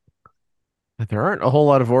 There aren't a whole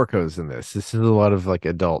lot of orcos in this. This is a lot of like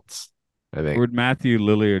adults, I Or think. would Matthew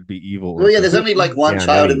Lillard be evil? Well, yeah, Orko? there's only like one Yeah, I know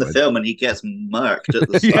child he in the would. film, and he gets murked at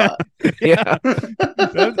the Yeah.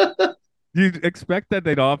 start. Yeah. You'd expect that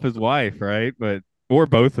they'd off his wife, right? But or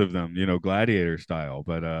both of them, gladiator style.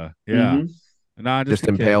 But yeah, Mhm. nah, Just a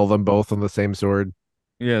kid. impale them both on the same sword.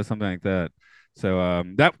 Yeah, something like that. So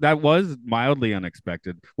that was mildly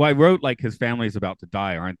unexpected. Well, I wrote like his family's about to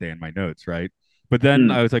die, aren't they, in my notes, right? But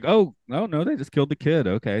then I was like, oh no, they just killed the kid.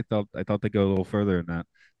 Okay, I thought they'd go a little further in that.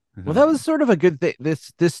 Well, that was sort of a good thing.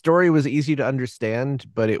 This story was easy to understand,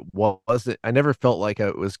 but it wasn't. I never felt like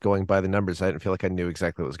I was going by the numbers. I didn't feel like I knew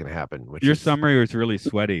exactly what was going to happen. Which Your is summary was really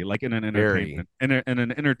sweaty, like in an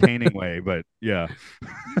entertaining way. But yeah,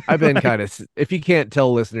 I've been kind of. If you can't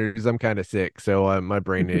tell, listeners, I'm kind of sick, so my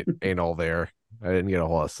brain ain't all there. I didn't get a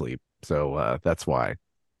whole lot of sleep, so that's why.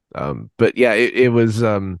 But yeah, it was.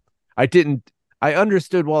 I didn't. I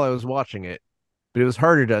understood while I was watching it, but it was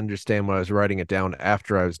harder to understand when I was writing it down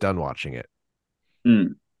after I was done watching it.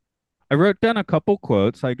 I wrote down a couple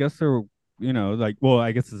quotes. I guess there were, like, well,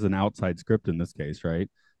 I guess it's an outside script in this case, right?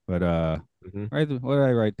 But right, what did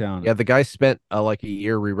I write down? Yeah, the guy spent like a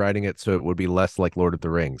year rewriting it so it would be less like Lord of the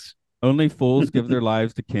Rings. Only fools give their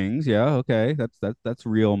lives to kings. Yeah, okay, that's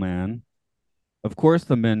real, man. Of course,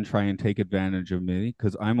 the men try and take advantage of me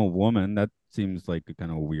because I'm a woman. That seems like a kind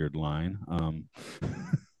of weird line.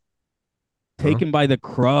 Taken by the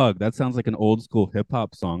Krug. That sounds like an old school hip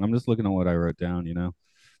hop song. I'm just looking at what I wrote down.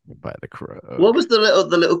 By the Krug. What was the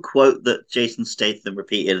little quote that Jason Statham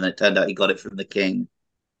repeated, and it turned out he got it from the king?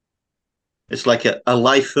 It's like a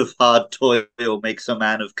life of hard toil makes a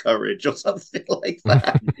man of courage, or something like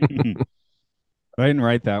that. I didn't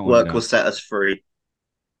write that one. Work will set us free.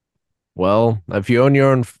 Well, if you own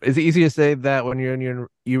your own, it's easy to say that when you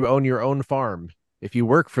own your own farm. If you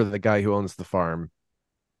work for the guy who owns the farm,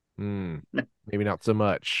 maybe not so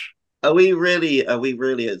much. Are we really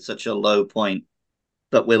at such a low point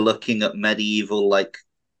that we're looking at medieval like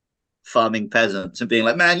farming peasants and being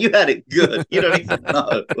like, man, you had it good. You don't even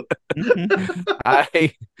know.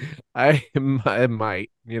 I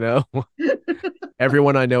might,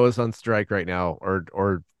 everyone I know is on strike right now,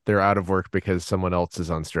 or they're out of work because someone else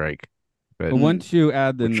is on strike. But once you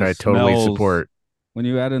add in which I totally support. When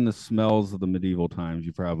you add in the smells of the medieval times,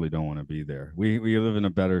 you probably don't want to be there. We live in a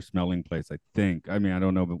better smelling place, I think. I mean, I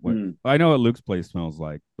don't know, but I know what Luke's place smells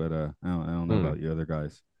like, but I don't know about you other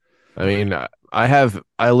guys. I mean,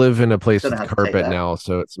 I live in a place with carpet now,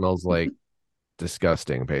 so it smells like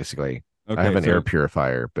disgusting. Basically, I have an air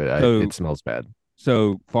purifier, but it smells bad.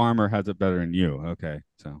 So Farmer has it better than you. Okay,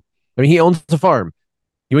 so I mean, he owns a farm.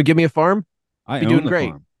 You would give me a farm? I'd be doing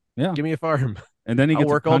great. Farm. Yeah, give me a farm. And then he gets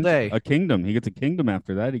work all day. A kingdom. He gets a kingdom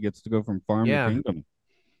after that. He gets to go from farm to kingdom.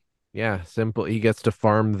 Yeah, simple. He gets to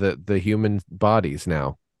farm the human bodies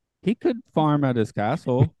now. He could farm at his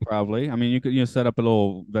castle, probably. I mean, you could set up a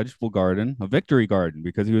little vegetable garden, a victory garden,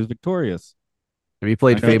 because he was victorious. Have you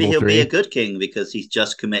played Fable 3? Maybe he'll be a good king because he's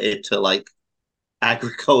just committed to like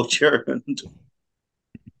agriculture and.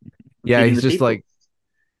 Yeah, he's just people. Like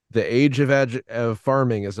the age of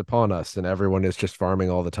farming is upon us, and everyone is just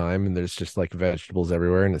farming all the time, and there's just like vegetables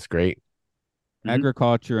everywhere, and it's great.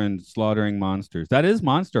 Agriculture and slaughtering monsters. That is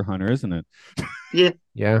Monster Hunter, isn't it?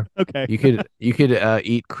 Yeah. Okay. You could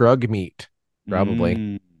eat Krug meat,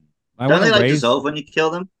 probably. Don't they dissolve when you kill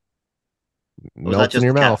them? Or is that just in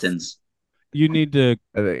your mouth? Captains? You need to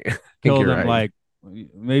kill them right. like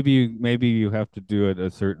maybe you have to do it a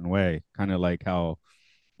certain way, kind of like how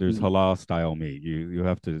there's halal style meat. You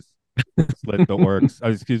have to slit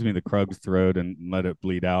the Krug's throat and let it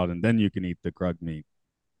bleed out, and then you can eat the Krug meat.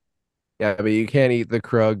 Yeah, but you can't eat the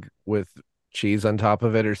Krug with cheese on top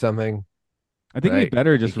of it or something. I think you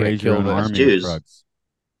better just raise your own army of Krugs.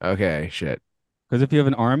 Okay, shit. Because if you have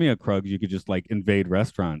an army of Krugs, you could just like invade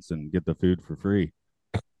restaurants and get the food for free.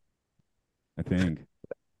 I think.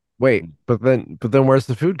 Wait, but then where's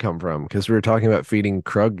the food come from? Because we were talking about feeding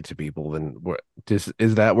Krug to people. Then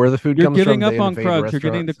is that where the food comes from? You're giving up on Krugs. You're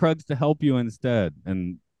getting the Krugs to help you instead,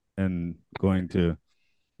 and going to.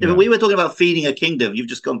 Yeah, but we were talking about feeding a kingdom. You've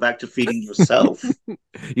just gone back to feeding yourself.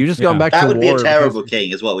 You've just gone back to war. That would be a terrible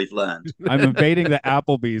king, is what we've learned. I'm invading the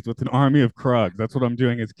Applebee's with an army of Krugs. That's what I'm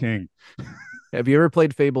doing as king. Have you ever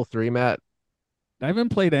played Fable 3, Matt? I haven't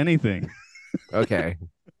played anything. Okay.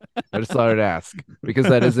 I just thought I'd ask, because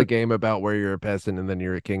that is a game about where you're a peasant and then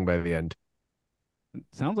you're a king by the end. It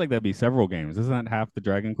sounds like that'd be several games. Isn't that half the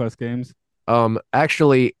Dragon Quest games?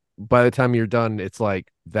 Actually, by the time you're done, it's like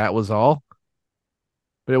that was all.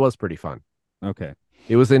 But it was pretty fun. Okay.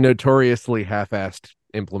 It was a notoriously half-assed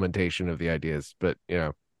implementation of the ideas, but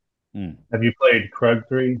Have you played Krug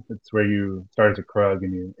 3? It's where you start as a Krug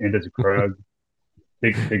and you end as a Krug.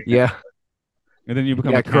 Big yeah. And then you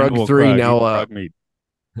become a Krug 3 now. Krug meat.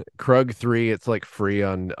 Krug 3, it's like free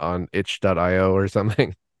on itch.io or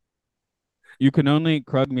something. You can only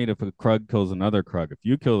Krug meat if a Krug kills another Krug. If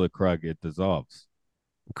you kill the Krug, it dissolves.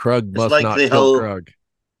 Krug must not kill Krug.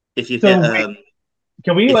 If you get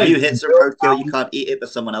Can we If you hit some roadkill, you can't eat it, but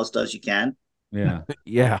someone else does, you can. Yeah.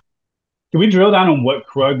 Yeah. Can we drill down on what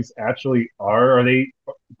Krugs actually are? Are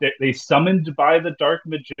they summoned by the Dark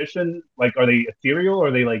Magician? Like, are they ethereal? Or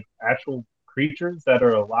are they like actual creatures that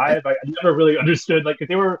are alive? I never really understood. Like, if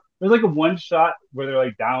there's like a one shot where they're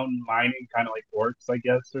like down mining, kind of like orcs, I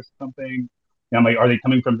guess, or something. And I'm like, are they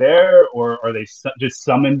coming from there, or are they just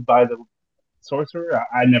summoned by the sorcerer?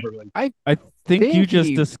 I never really. I think you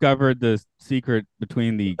just he- discovered the secret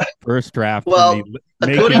between the first draft Well, and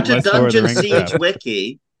the according to Less Lord of the Dungeon Rings Siege draft.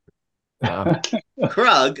 Wiki, uh,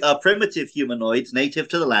 Krug are primitive humanoids native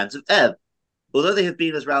to the lands of Ebb. Although they have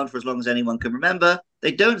been around for as long as anyone can remember,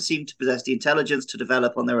 they don't seem to possess the intelligence to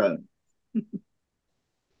develop on their own.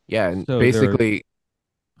 yeah, and So basically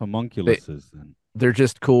homunculuses then. they're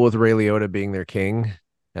just cool with Ray Liotta being their king,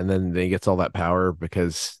 and then he gets all that power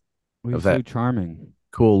because Well, of he's so that charming.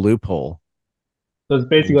 cool loophole. So it's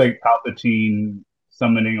basically like Palpatine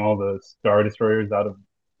summoning all the Star Destroyers out of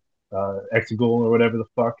Exegol or whatever the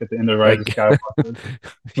fuck at the end of Rise of Like, Skywalker.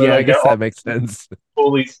 yeah, like, I guess they're that makes sense.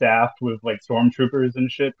 fully staffed with like stormtroopers and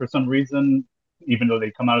shit for some reason, even though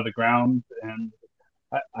they come out of the ground. And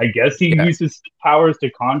I guess he Yeah. uses powers to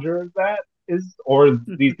conjure that or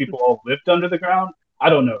these people all lived under the ground. I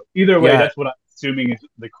don't know. Either way, Yeah. that's what I'm assuming is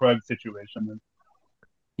the Krug situation.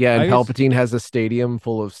 Yeah, and I guess- Palpatine has a stadium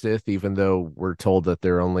full of Sith, even though we're told that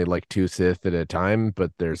there are only like 2 Sith at a time,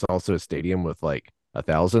 but there's also a stadium with like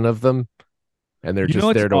 1,000 of them, and they're You know just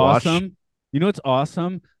what's there to awesome? watch. You know what's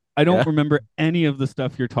awesome? I don't Yeah. remember any of the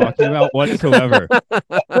stuff you're talking about whatsoever.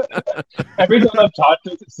 Every time I've talked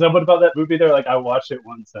to someone about that movie, they're like, I watched it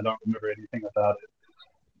once. I don't remember anything about it.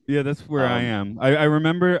 Yeah, that's where I am. I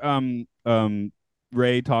remember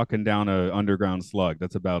Ray talking down a underground slug.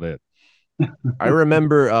 That's about it. I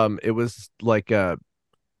remember it was like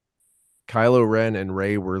Kylo Ren and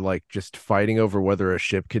Rey were like just fighting over whether a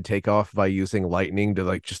ship could take off by using lightning to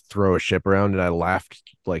like just throw a ship around, and I laughed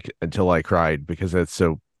like until I cried because it's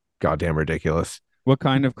so goddamn ridiculous. What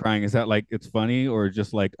kind of crying is that? Like it's funny or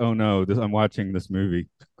just like, oh no, I'm watching this movie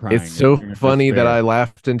crying. It's so in funny that despair. I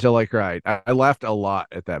laughed until I cried. I laughed a lot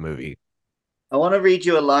at that movie. I want to read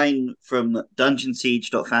you a line from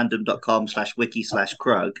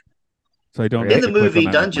dungeonsiege.fandom.com/wiki/Krug. So I don't In have In the to click on movie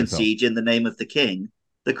that Dungeon myself. Siege in the Name of the King,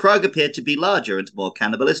 the Krug appear to be larger and more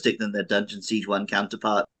cannibalistic than their Dungeon Siege 1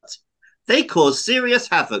 counterparts. They cause serious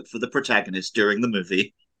havoc for the protagonist during the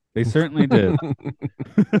movie. They certainly did.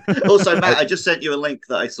 Also, Matt, I just sent you a link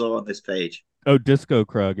that I saw on this page. Oh, Disco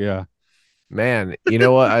Krug, yeah. Man, you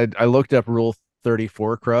know what? I looked up Rule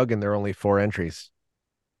 34 Krug, and there are only 4 entries.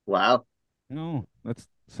 Wow. No, that's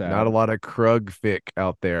sad. Not a lot of Krug fic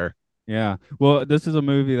out there. Yeah. Well, this is a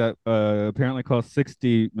movie that apparently cost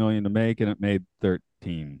 60 million to make, and it made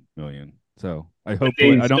 13 million. So I hope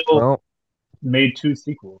They I don't. still Well, made 2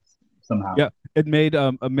 sequels somehow. Yeah, it made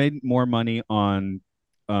more money on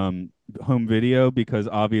home video because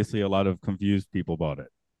obviously a lot of confused people bought it.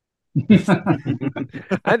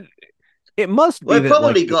 it must be Well, it that,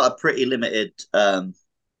 probably like, got a pretty limited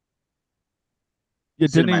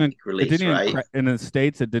It didn't even. cinematic release, It didn't even right? in the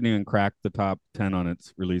States. It didn't even crack the top 10 on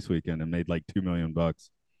its release weekend and made like $2 million.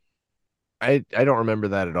 I don't remember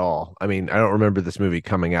that at all. I mean, I don't remember this movie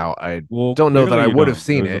coming out. I Well, don't know that clearly I you would have don't.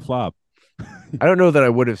 seen It was it. a flop. I don't know that I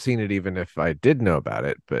would have seen it even if I did know about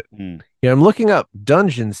it. But Mm. yeah, I'm looking up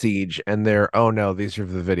Dungeon Siege, and oh no, these are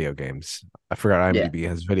the video games. I forgot IMDb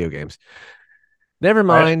has video games. Never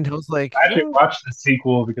mind. I was like, I actually watched the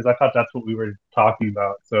sequel because I thought that's what we were talking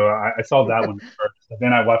about. So I saw that one first. And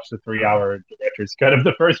then I watched the 3-hour director's cut of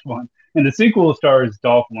the first one. And the sequel stars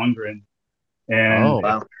Dolph Lundgren. And Oh.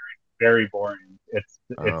 Wow. it's very boring. It's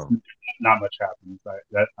Oh. not much happens.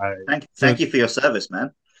 Thank you for your service,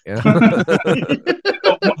 man. yeah.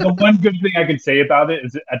 The one good thing I can say about it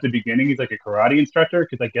is at the beginning he's like a karate instructor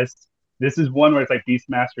because I guess this is one where it's like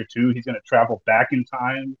Beastmaster 2. He's going to travel back in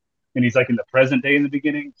time and he's like in the present day in the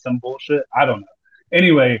beginning. Some bullshit. I don't know.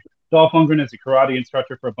 Anyway, Dolph Lundgren is a karate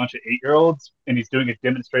instructor for a bunch of 8-year-olds and he's doing a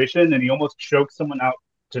demonstration and he almost chokes someone out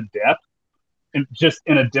to death and just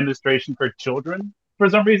in a demonstration for children for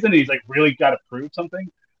some reason. He's like really got to prove something.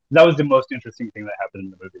 That was the most interesting thing that happened in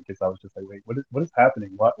the movie because I was just like, wait, what is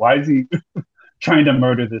happening? Why is he trying to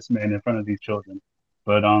murder this man in front of these children?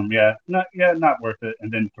 But not worth it.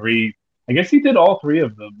 And then 3, I guess he did all 3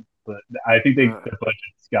 of them, but I think the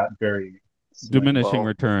budgets got very Diminishing Well,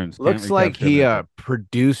 returns. Can't Looks like recapture he that.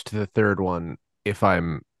 produced the 3rd one, if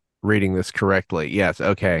I'm reading this correctly. Yes,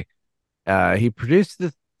 okay. He produced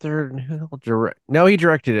the 3rd. No, he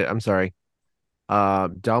directed it. I'm sorry.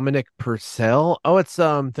 Dominic Purcell. Oh, it's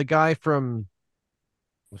the guy from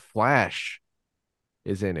Flash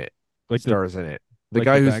is in it. Like Stars in it. The like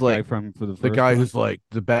guy the who's bad like guy from for the the first guy one? who's like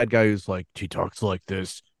the bad guy who's like he talks like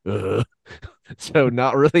this. So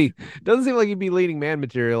not really doesn't seem like he'd be leading man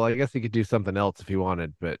material. I guess he could do something else if he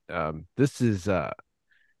wanted, but this is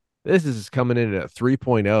coming in at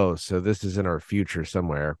 3.0, so this is in our future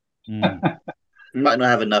somewhere. Mm. We might not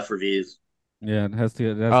have enough reviews. Yeah, it has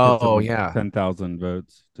to get Oh some yeah, 10,000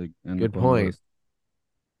 votes to end good up on the point. list.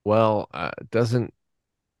 Well, doesn't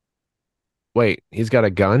wait, he's got a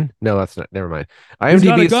gun? No, that's not. Never mind. He's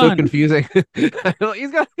got IMDb a is so gun. confusing. He's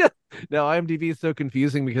got a gun. No, IMDb is so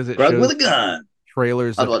confusing because it Drug shows with a gun.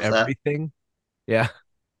 trailers I'd of watch that. everything. Yeah.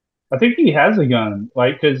 I think he has a gun,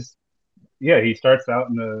 like because he starts out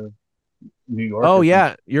in the New York. Oh or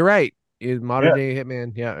yeah, you're right. Modern Yeah. day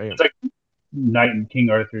hitman. Yeah, yeah. It's like Night in King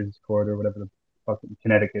Arthur's Court or whatever the fucking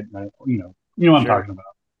Connecticut night. You know what I'm Sure. talking about.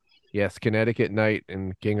 Yes, Connecticut Night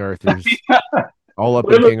and King Arthur's Yeah, all up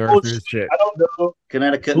in whatever King bullshit, Arthur's shit. I don't know.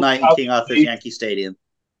 Connecticut Night in King Arthur's Yankee Stadium.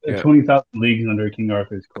 Yeah. 20,000 leagues under King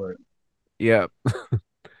Arthur's Court. Yeah.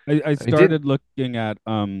 I started looking at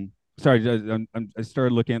I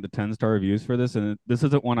started looking at the 10-star reviews for this, and this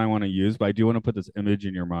isn't one I want to use, but I do want to put this image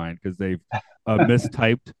in your mind because they've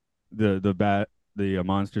mistyped the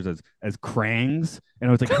monsters as Krangs, and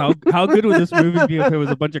I was like, how good would this movie be if it was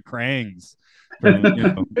a bunch of Krangs from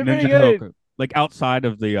Ninja Turtle, like outside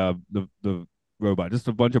of the robot, just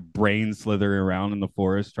a bunch of brains slithering around in the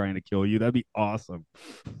forest trying to kill you. That'd be awesome.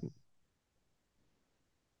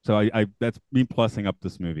 So I that's me plussing up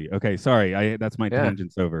this movie. Okay, sorry, that's my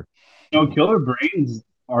tangents over. Killer Brains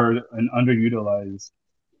are an underutilized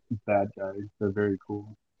bad guy. They're very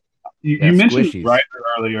cool. You mentioned squishies. writer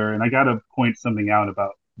earlier, and I got to point something out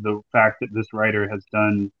about the fact that this writer has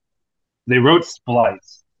done. They wrote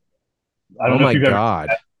Splice. I don't know if you've ever seen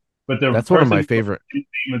that, but that's one of my favorite. Name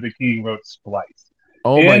of the King wrote Splice.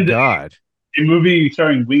 Oh my god! A movie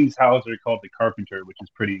starring Wings Hauser called The Carpenter, which is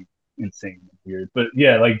pretty insane and weird. But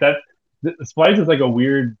yeah, like that. Splice is like a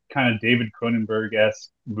weird kind of David Cronenberg-esque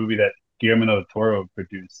movie that Guillermo del Toro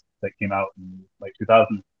produced that came out in like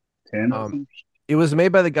 2010. It was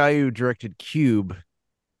made by the guy who directed Cube,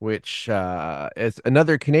 which is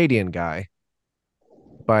another Canadian guy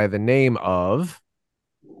by the name of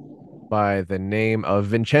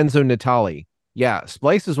Vincenzo Natali. Yeah,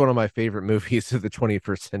 Splice is one of my favorite movies of the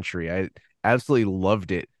 21st century. I absolutely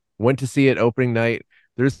loved it. Went to see it opening night.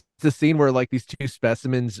 There's the scene where like these two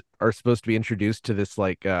specimens are supposed to be introduced to this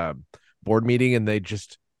like board meeting, and they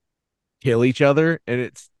just kill each other, and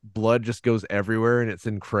it's blood just goes everywhere, and it's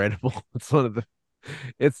incredible. It's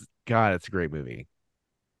it's a great movie.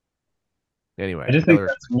 Anyway, I just think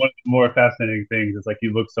that's one of the more fascinating things. It's like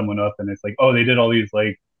you look someone up, and it's like, oh, they did all these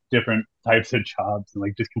like different types of jobs and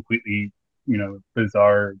like just completely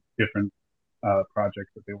bizarre different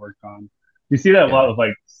projects that they worked on. You see that a lot with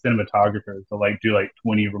like cinematographers. They'll like do like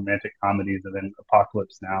 20 romantic comedies and then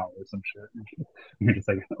Apocalypse Now or some shit. You're just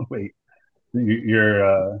like, oh, wait,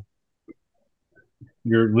 your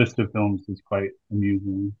list of films is quite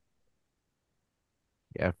amusing.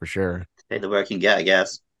 Yeah, for sure. Take the work you get, I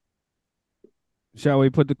guess. Shall we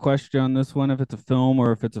put the question on this one if it's a film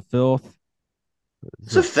or if it's a filth?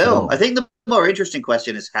 It's a film. I think the more interesting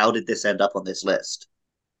question is how did this end up on this list?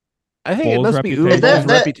 I think it must be Uwe Boll's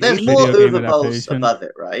reputation. There's more Uwe Bolls above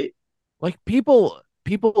it, right? Like people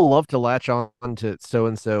love to latch on to so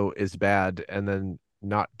and so is bad and then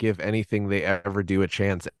not give anything they ever do a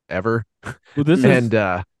chance ever. Well,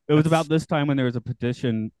 it was about this time when there was a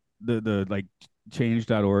petition, the like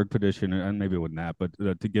change.org petition, and maybe it wasn't that, but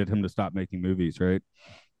to get him to stop making movies, right?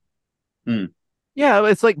 Yeah,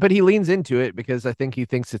 it's like, but he leans into it because I think he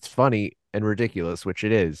thinks it's funny and ridiculous, which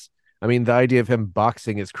it is. I mean, the idea of him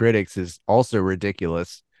boxing his critics is also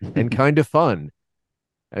ridiculous and kind of fun.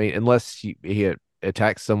 I mean, unless he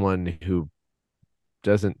attacks someone who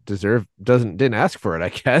didn't ask for it, I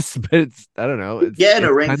guess. But I don't know. Get in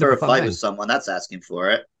a ring for a fight with someone, that's asking for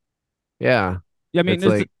it. Yeah. Yeah, I mean,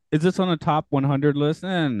 is this on a top 100 list?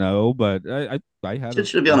 No, but I had it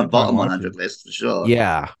should be on a bottom 100 list for sure.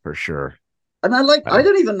 Yeah, for sure. And I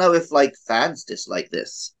don't even know if like fans dislike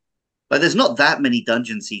this. Like, there's not that many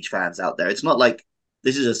Dungeon Siege fans out there. It's not like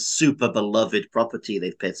this is a super beloved property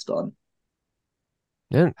they've pissed on.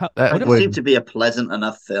 Yeah, it seemed to be a pleasant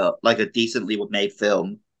enough film, like a decently made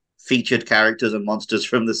film, featured characters and monsters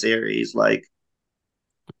from the series. Like,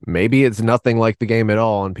 maybe it's nothing like the game at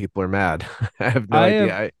all, and people are mad. I have no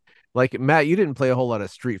idea. Like Matt, you didn't play a whole lot of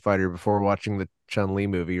Street Fighter before watching the Chun-Li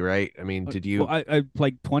movie, right? I mean, did you? Well, I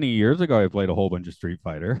like 20 years ago, I played a whole bunch of Street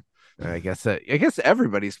Fighter. I guess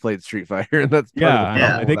everybody's played Street Fighter, and that's part of the Yeah, problem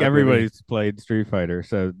I with think that movie. everybody's played Street Fighter,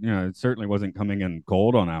 so it certainly wasn't coming in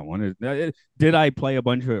cold on that one. Did I play a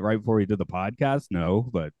bunch of it right before we did the podcast? No,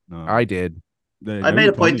 but I did. I made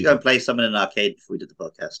a point to go and play some in an arcade before we did the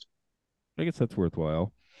podcast. I guess that's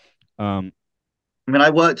worthwhile. I mean, I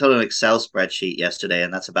worked on an Excel spreadsheet yesterday,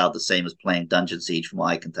 and that's about the same as playing Dungeon Siege, from what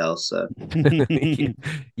I can tell. So,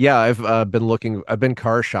 yeah, I've been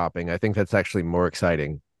car shopping. I think that's actually more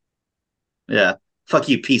exciting. Yeah, fuck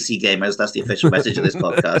you, PC gamers. That's the official message of this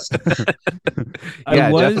podcast.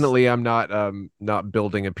 Yeah, definitely. I'm not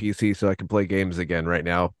building a PC so I can play games again right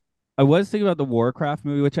now. I was thinking about the Warcraft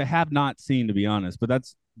movie, which I have not seen, to be honest, but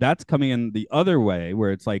that's coming in the other way,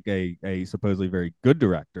 where it's like a supposedly very good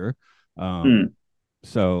director.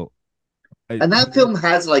 So, and that film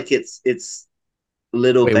has like its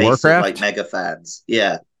little base Warcraft? of like mega fans.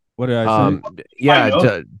 Yeah. What did I say?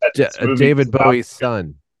 Yeah, David Bowie's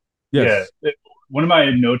son. Yes. Yeah. One of my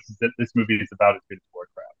notes is that this movie is about as good as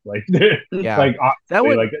Warcraft. Like, yeah, like that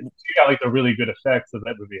would like you got like the really good effects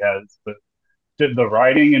that movie has, but the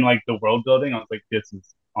writing and like the world building, I was like, this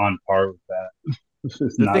is on par with that.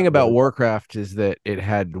 The thing about Warcraft is that it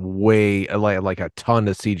had way like a ton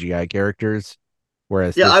of CGI characters,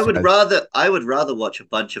 whereas I would rather watch a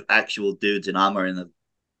bunch of actual dudes in armor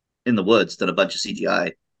in the woods than a bunch of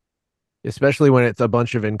CGI. Especially when it's a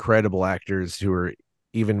bunch of incredible actors who are,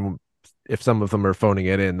 even if some of them are phoning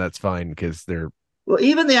it in, that's fine because they're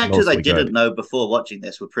even the actors I didn't good. know before watching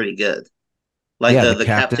this were pretty good. Like the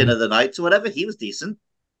captain of the Knights or whatever, he was decent.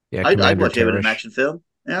 Yeah, I'd watch him in an action film.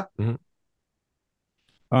 Yeah.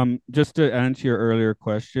 Mm-hmm. Just to answer your earlier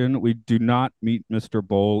question, we do not meet Mr.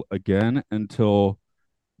 Bowl again until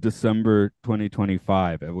December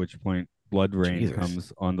 2025, at which point Blood Rain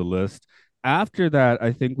comes on the list. After that,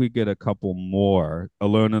 I think we get a couple more.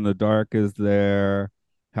 Alone in the Dark is there.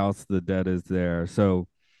 House of the Dead is there. So,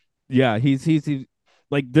 yeah, he's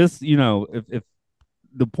like this. If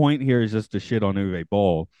the point here is just to shit on Uwe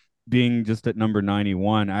Boll, being just at number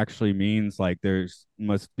 91 actually means like there's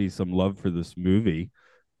must be some love for this movie.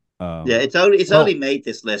 It's only made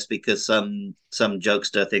this list because some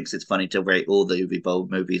jokester thinks it's funny to rate all the Uwe Boll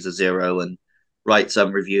movies a 0 and write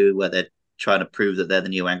some review where they're trying to prove that they're the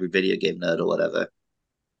new angry video game nerd or whatever.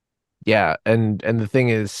 Yeah, and the thing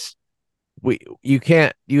is, you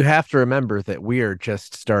have to remember that we are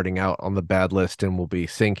just starting out on the bad list and will be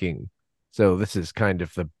sinking. So this is kind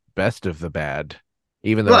of the best of the bad,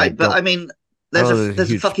 even though but I mean, there's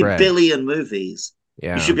a fucking spread. Billion movies.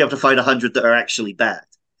 Yeah, you should be able to find 100 that are actually bad.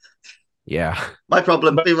 Yeah, my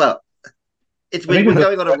problem. Well, we're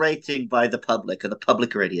going on a rating by the public, and the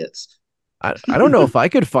public are idiots. I don't know if I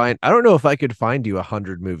could find you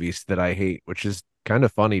 100 movies that I hate, which is kind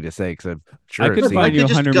of funny to say because I'm sure I could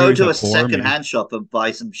just go to a secondhand shop and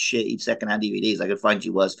buy some shitty secondhand DVDs. I could find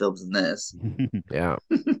you worse films than this. Yeah.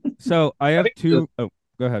 So I have two. Go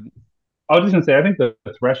ahead. I was just gonna say, I think the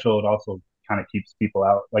threshold also kind of keeps people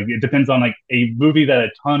out. Like it depends on like a movie that a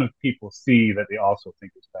ton of people see that they also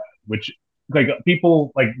think is bad, which like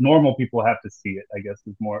people, like normal people have to see it, I guess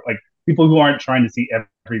is more like people who aren't trying to see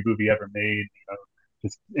every movie ever made,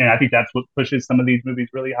 and I think that's what pushes some of these movies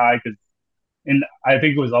really high and I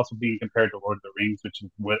think it was also being compared to Lord of the Rings, which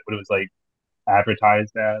is what it was like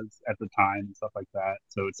advertised as at the time and stuff like that.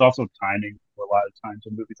 So it's also timing for a lot of times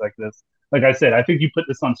in movies like this. Like I said, I think you put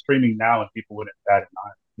this on streaming now and people wouldn't bat an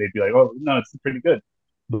eye. They'd be like, "Oh no, it's pretty good."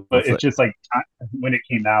 But it's just like when it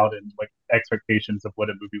came out and like expectations of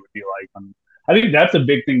what a movie would be like. I think that's a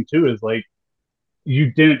big thing too. Is like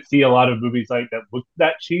you didn't see a lot of movies like that looked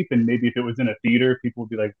that cheap, and maybe if it was in a theater, people would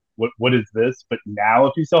be like, "What is this?" But now,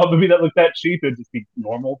 if you saw a movie that looked that cheap, it'd just be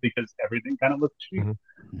normal because everything kind of looks cheap,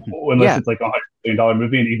 unless it's like $100 million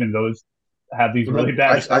movie, and even those have these really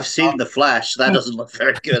bad. I've seen The Flash. That doesn't look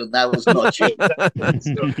very good, and that was not cheap.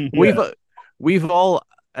 So, we've all,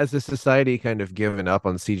 as a society, kind of given up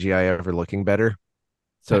on CGI ever looking better.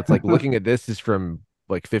 So it's like looking at this is from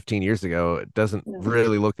like 15 years ago. It doesn't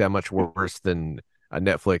really look that much worse than a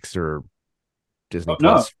Netflix or Disney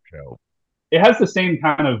Plus show. It has the same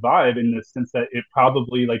kind of vibe in the sense that it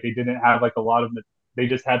probably like they didn't have like a lot of they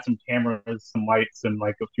just had some cameras, some lights, and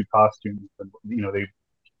like a few costumes, and they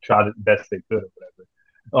shot it best they could or whatever.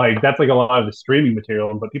 Like that's like a lot of the streaming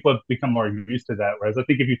material, but people have become more used to that. Whereas I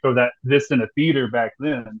think if you throw this in a theater back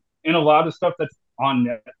then, and a lot of stuff that's on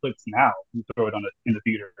Netflix now, you throw it in the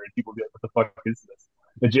theater, and people be like, "What the fuck is this?"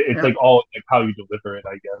 It's like all like how you deliver it,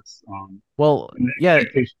 I guess.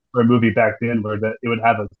 For a movie back then, where that it would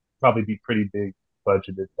have probably be pretty big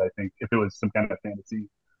budgeted. I think if it was some kind of fantasy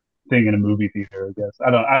thing in a movie theater, I guess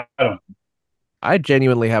I don't. I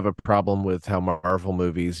genuinely have a problem with how Marvel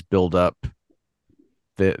movies build up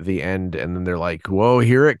the end, and then they're like, whoa,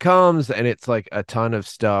 here it comes, and it's like a ton of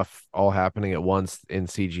stuff all happening at once in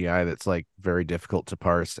CGI that's like very difficult to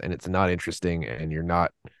parse, and it's not interesting, and you're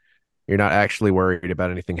not actually worried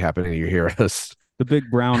about anything happening to your heroes. The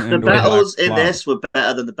big brown The Endor black battles in blob. this were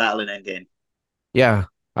better than the battle in Endgame. Yeah,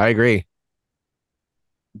 I agree.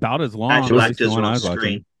 About as long Actual as the actors one were I on was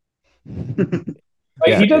watching. screen. Like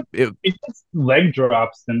Yeah, he does leg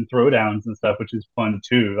drops and throwdowns and stuff, which is fun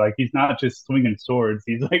too. Like he's not just swinging swords;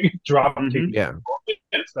 he's like drop kicking yeah.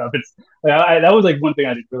 and stuff. It's like, that was like one thing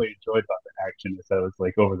I really enjoyed about the action is that it was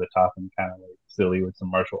like over the top and kind of like silly with some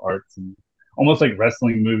martial arts and almost like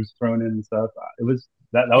wrestling moves thrown in and stuff. It was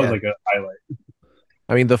that was Yeah. like a highlight.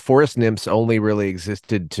 I mean, the forest nymphs only really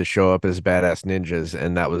existed to show up as badass ninjas,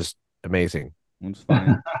 and that was amazing. It's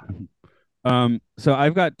funny. So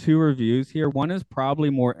I've got two reviews here. One is probably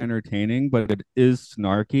more entertaining, but it is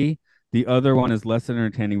snarky. The other one is less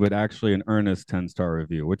entertaining, but actually an earnest 10-star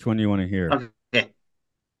review. Which one do you want to hear? Okay.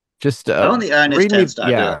 Just I want the earnest read me, 10-star.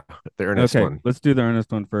 yeah, the earnest Okay, one. let's do the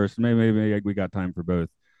earnest one first. Maybe we got time for both.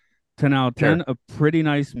 10 out of 10, Sure. a pretty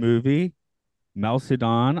nice movie.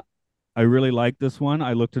 Malsidon. I really like this one.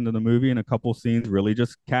 I looked into the movie and a couple scenes really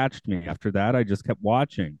just catched me. After that, I just kept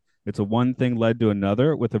watching. It's a one thing led to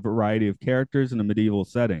another with a variety of characters in a medieval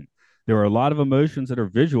setting. There are a lot of emotions that are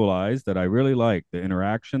visualized that I really like. The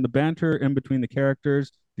interaction, the banter in between the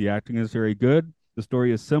characters, the acting is very good. The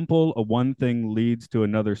story is simple. A one thing leads to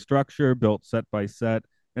another structure built set by set,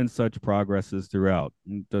 and such progresses throughout.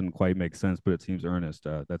 It doesn't quite make sense, but it seems earnest.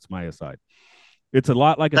 That's my aside. It's a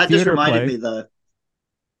lot like a That just theater reminded play. me though.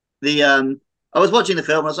 The I was watching the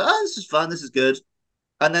film and I was like, oh, this is fun, this is good.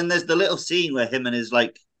 And then there's the little scene where him and his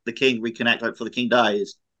like the king reconnect right before the king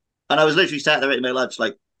dies. And I was literally sat there eating my lunch,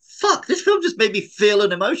 like, fuck, this film just made me feel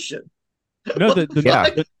an emotion. No, Yeah.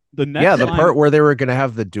 the next Yeah, the line, part where they were gonna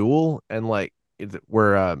have the duel and like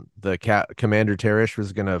where the Commander Terrash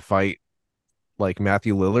was gonna fight like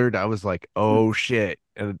Matthew Lillard, I was like, oh shit.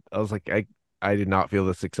 And I was like, I did not feel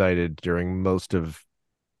this excited during most of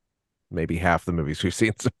maybe half the movies we've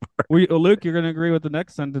seen so far. Luke, you're going to agree with the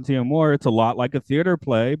next sentence here more. It's a lot like a theater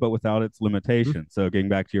play, but without its limitations. So getting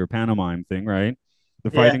back to your pantomime thing, right?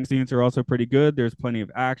 The fighting scenes are also pretty good. There's plenty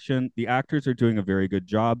of action. The actors are doing a very good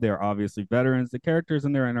job. They are obviously veterans. The characters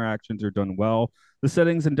and their interactions are done well. The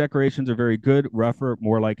settings and decorations are very good, rougher,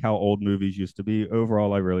 more like how old movies used to be.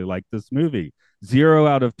 Overall, I really like this movie. 0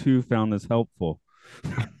 out of 2 found this helpful.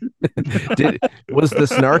 Was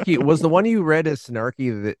the one you read as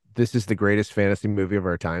snarky that this is the greatest fantasy movie of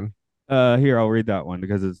our time? Here, I'll read that one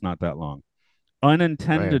because it's not that long.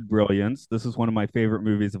 Unintended brilliance. This is one of my favorite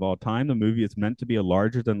movies of all time. The movie is meant to be a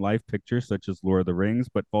larger than life picture, such as Lord of the Rings,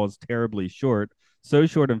 but falls terribly short. So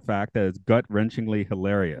short, in fact, that it's gut wrenchingly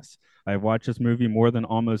hilarious. I've watched this movie more than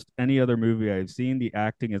almost any other movie I've seen. The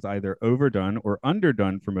acting is either overdone or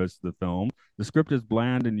underdone for most of the film. The script is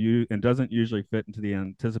bland and doesn't usually fit into the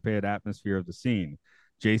anticipated atmosphere of the scene.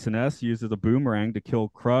 Jason S. uses a boomerang to kill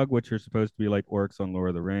Krug, which are supposed to be like orcs on Lord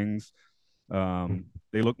of the Rings.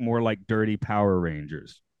 They look more like dirty Power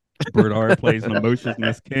Rangers. Bernard plays an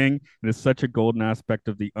emotionless king and is such a golden aspect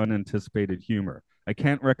of the unanticipated humor. I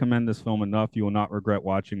can't recommend this film enough. You will not regret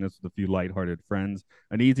watching this with a few lighthearted friends.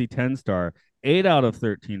 An easy 10-star. 8 out of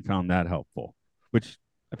 13 found that helpful, which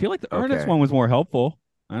I feel like the Ernest one was more helpful.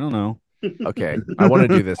 I don't know. Okay. I want to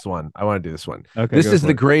do this one. Okay, this is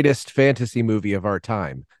the greatest fantasy movie of our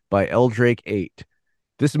time by Eldrake 8.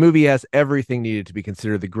 This movie has everything needed to be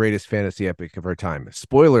considered the greatest fantasy epic of our time.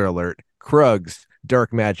 Spoiler alert, Krugs,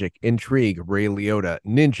 dark magic, intrigue, Ray Liotta,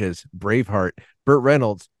 ninjas, Braveheart, Burt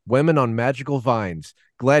Reynolds, women on magical vines,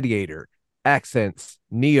 Gladiator, accents,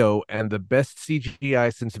 Neo, and the best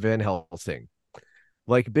CGI since Van Helsing.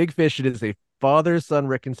 Like Big Fish, it is a father-son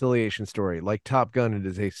reconciliation story. Like Top Gun, it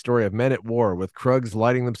is a story of men at war with Krugs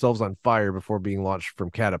lighting themselves on fire before being launched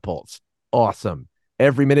from catapults. Awesome.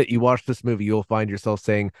 Every minute you watch this movie, you'll find yourself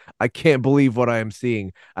saying, I can't believe what I am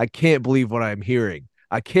seeing. I can't believe what I'm hearing.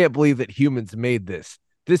 I can't believe that humans made this.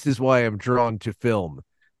 This is why I'm drawn to film.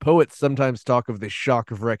 Poets sometimes talk of the shock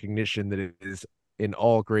of recognition that it is in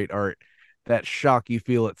all great art. That shock you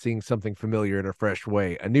feel at seeing something familiar in a fresh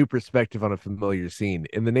way, a new perspective on a familiar scene.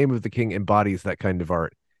 In the Name of the King embodies that kind of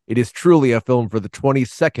art. It is truly a film for the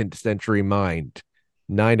 22nd century mind.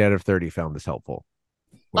 9 out of 30 found this helpful.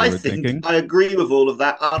 I think I agree with all of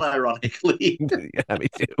that unironically. Yeah, me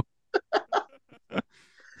too.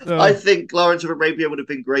 I think Lawrence of Arabia would have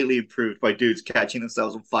been greatly improved by dudes catching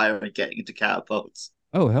themselves on fire and getting into catapults.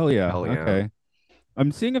 Oh, hell yeah. Okay.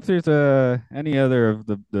 I'm seeing if there's any other of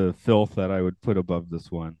the filth that I would put above this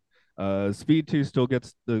one. Speed 2 still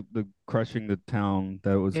gets the crushing the town.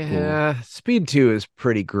 That was cool. Yeah, Speed 2 is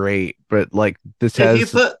pretty great, but like this If you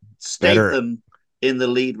has put better. Statham in the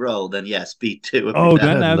lead role, then yeah, Speed 2 would Oh, be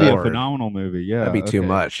then better. that'd be a Lord. phenomenal movie. Yeah, That'd be too okay.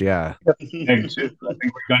 much. Yeah. Meg 2, I think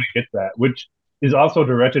we're going to get that, which is also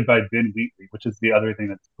directed by Ben Wheatley, which is the other thing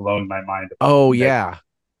that's blowing my mind. Oh Meg. yeah,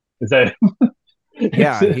 Is that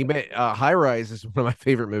yeah. He made High Rise is one of my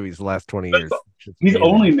favorite movies the last 20 years. he's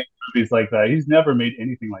only made movies like that. He's never made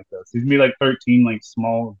anything like this. He's made like 13 like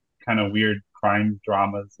small kind of weird crime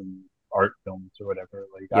dramas and art films or whatever.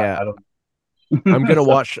 Like Yeah. I don't. I'm gonna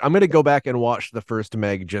watch. I'm gonna go back and watch the first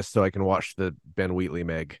Meg just so I can watch the Ben Wheatley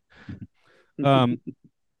Meg.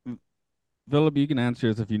 Philip, you can answer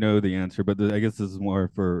this if you know the answer, but I guess this is more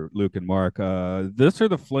for Luke and Mark. This or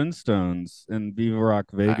the Flintstones in Viva Rock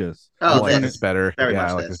Vegas? I Oh, like this. this better. Very Yeah, much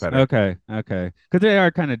I like this. this better. Okay, because they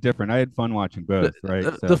are kind of different. I had fun watching both, right?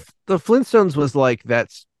 The Flintstones was like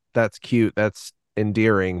that's cute, that's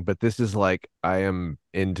endearing, but this is like I am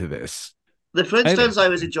into this. The Flintstones, I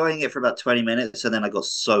was enjoying it for about 20 minutes, and then I got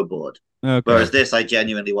so bored. Okay. Whereas this, I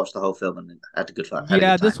genuinely watched the whole film and had a good fun.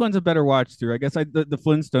 Yeah, this one's a better watch through. I guess the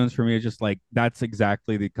Flintstones for me is just like that's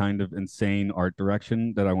exactly the kind of insane art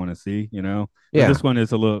direction that I want to see. You know, Yeah. But this one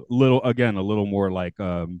is a little more like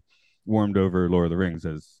warmed over Lord of the Rings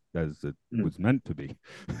as it was meant to be.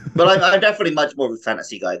 But I'm definitely much more of a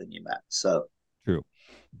fantasy guy than you, Matt. So true.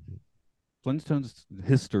 Flintstones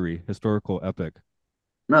historical epic.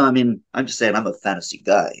 No, I mean, I'm just saying I'm a fantasy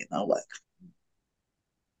guy, you know, like.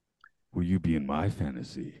 Will you be in my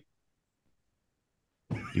fantasy?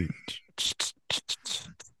 The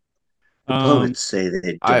poets say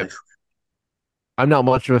they die. I'm not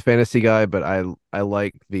much of a fantasy guy, but I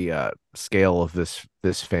like the scale of this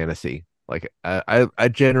fantasy. Like I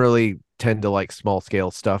generally tend to like small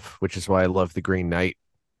scale stuff, which is why I love the Green Knight.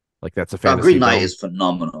 Like that's a fantasy. Green Knight film. is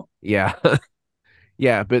phenomenal. Yeah.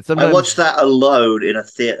 Yeah, but sometimes I watched that alone in a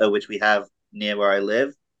theater which we have near where I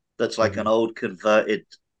live. That's like an old converted.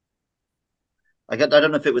 I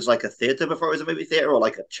don't know if it was like a theater before it was a movie theater or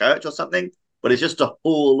like a church or something, but it's just a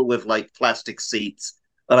hall with like plastic seats,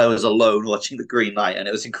 and I was alone watching The Green Knight, and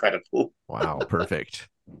it was incredible. Wow, perfect.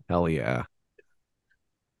 Hell yeah.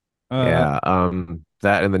 Yeah,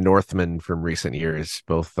 that and The Northman from recent years,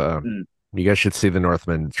 both. You guys should see The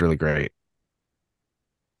Northman. It's really great.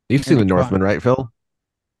 You've seen The Northman, right, Phil?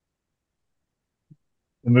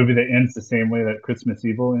 The movie that ends the same way that Christmas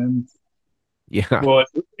Evil ends. Yeah. Well,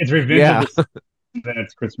 it's Revenge of the then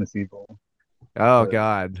it's Christmas Evil. Oh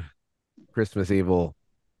God, Christmas Evil.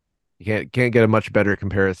 You can't get a much better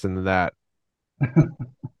comparison than that.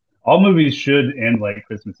 All movies should end like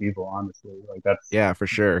Christmas Evil, honestly. Like that's for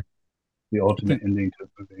sure. The ultimate ending to a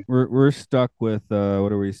movie. We're stuck with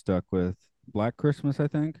what are we stuck with? Black Christmas, I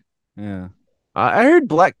think. Yeah. I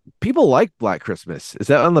heard people like Black Christmas. Is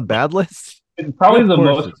that on the bad list? It's probably the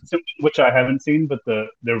most, which I haven't seen, but the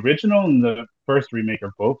original and the first remake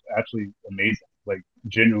are both actually amazing. Like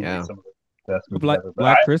genuinely some of the best movies ever.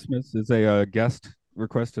 Black Christmas is a guest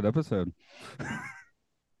requested episode.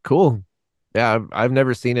 Cool. Yeah, I've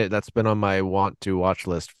never seen it. That's been on my want to watch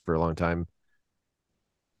list for a long time.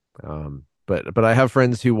 But I have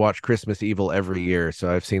friends who watch Christmas Evil every year,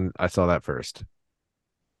 so I saw that first. As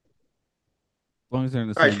long as they're in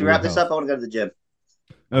the All right, should we wrap this up? I want to go to the gym.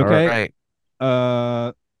 Okay. All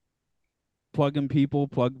right. Plugging people,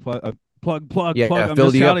 plug. Yeah, plug.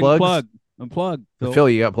 Phil, you got plugs? Unplug. Phil,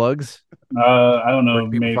 you got plugs? I don't know. Where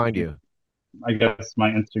can people maybe find you? I guess my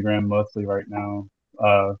Instagram mostly right now.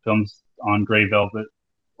 Films on Gray Velvet,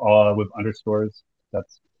 with underscores.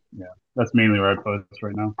 That's mainly where I post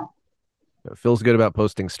right now. Phil's good about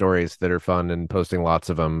posting stories that are fun and posting lots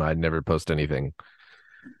of them. I'd never post anything.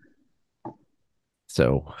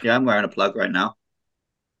 So yeah, I'm wearing a plug right now.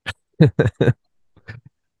 I'm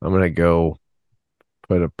gonna go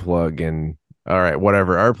put a plug in. All right,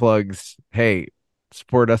 whatever. Our plugs. Hey,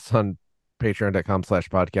 support us on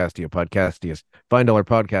patreon.com/podcastia. Find all our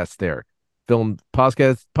podcasts there. Film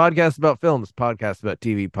podcasts about films, podcasts about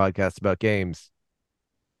TV, podcasts about games.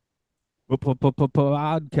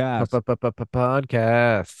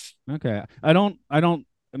 Podcasts. Okay. I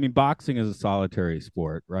mean, boxing is a solitary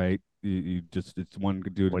sport, right? You just, it's one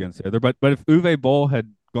could do it against the other. But if Uwe Boll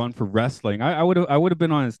had gone for wrestling, I would have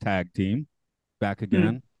been on his tag team back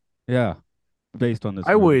again. Yeah. Based on this.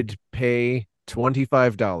 I would pay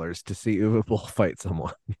 $25 to see Uwe Boll fight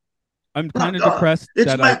someone. I'm kind of depressed.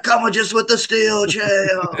 It's Matt Cummings with the steel chair.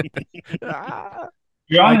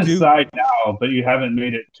 You're on his side now, but you haven't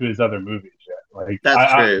made it to his other movies yet. Like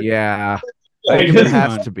that's true. Yeah. It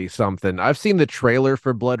has to be something. I've seen the trailer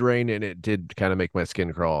for Blood Rain, and it did kind of make my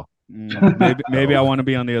skin crawl. Maybe I want to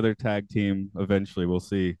be on the other tag team eventually. We'll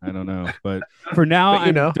see. I don't know, but for now,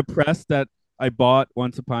 I'm depressed that I bought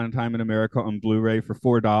Once Upon a Time in America on Blu-ray for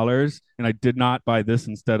 $4, and I did not buy this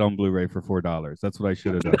instead on Blu-ray for $4. That's what I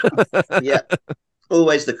should have done. Yeah,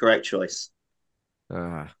 always the correct choice.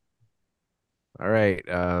 All right.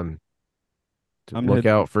 Look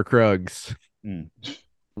out for Krugs.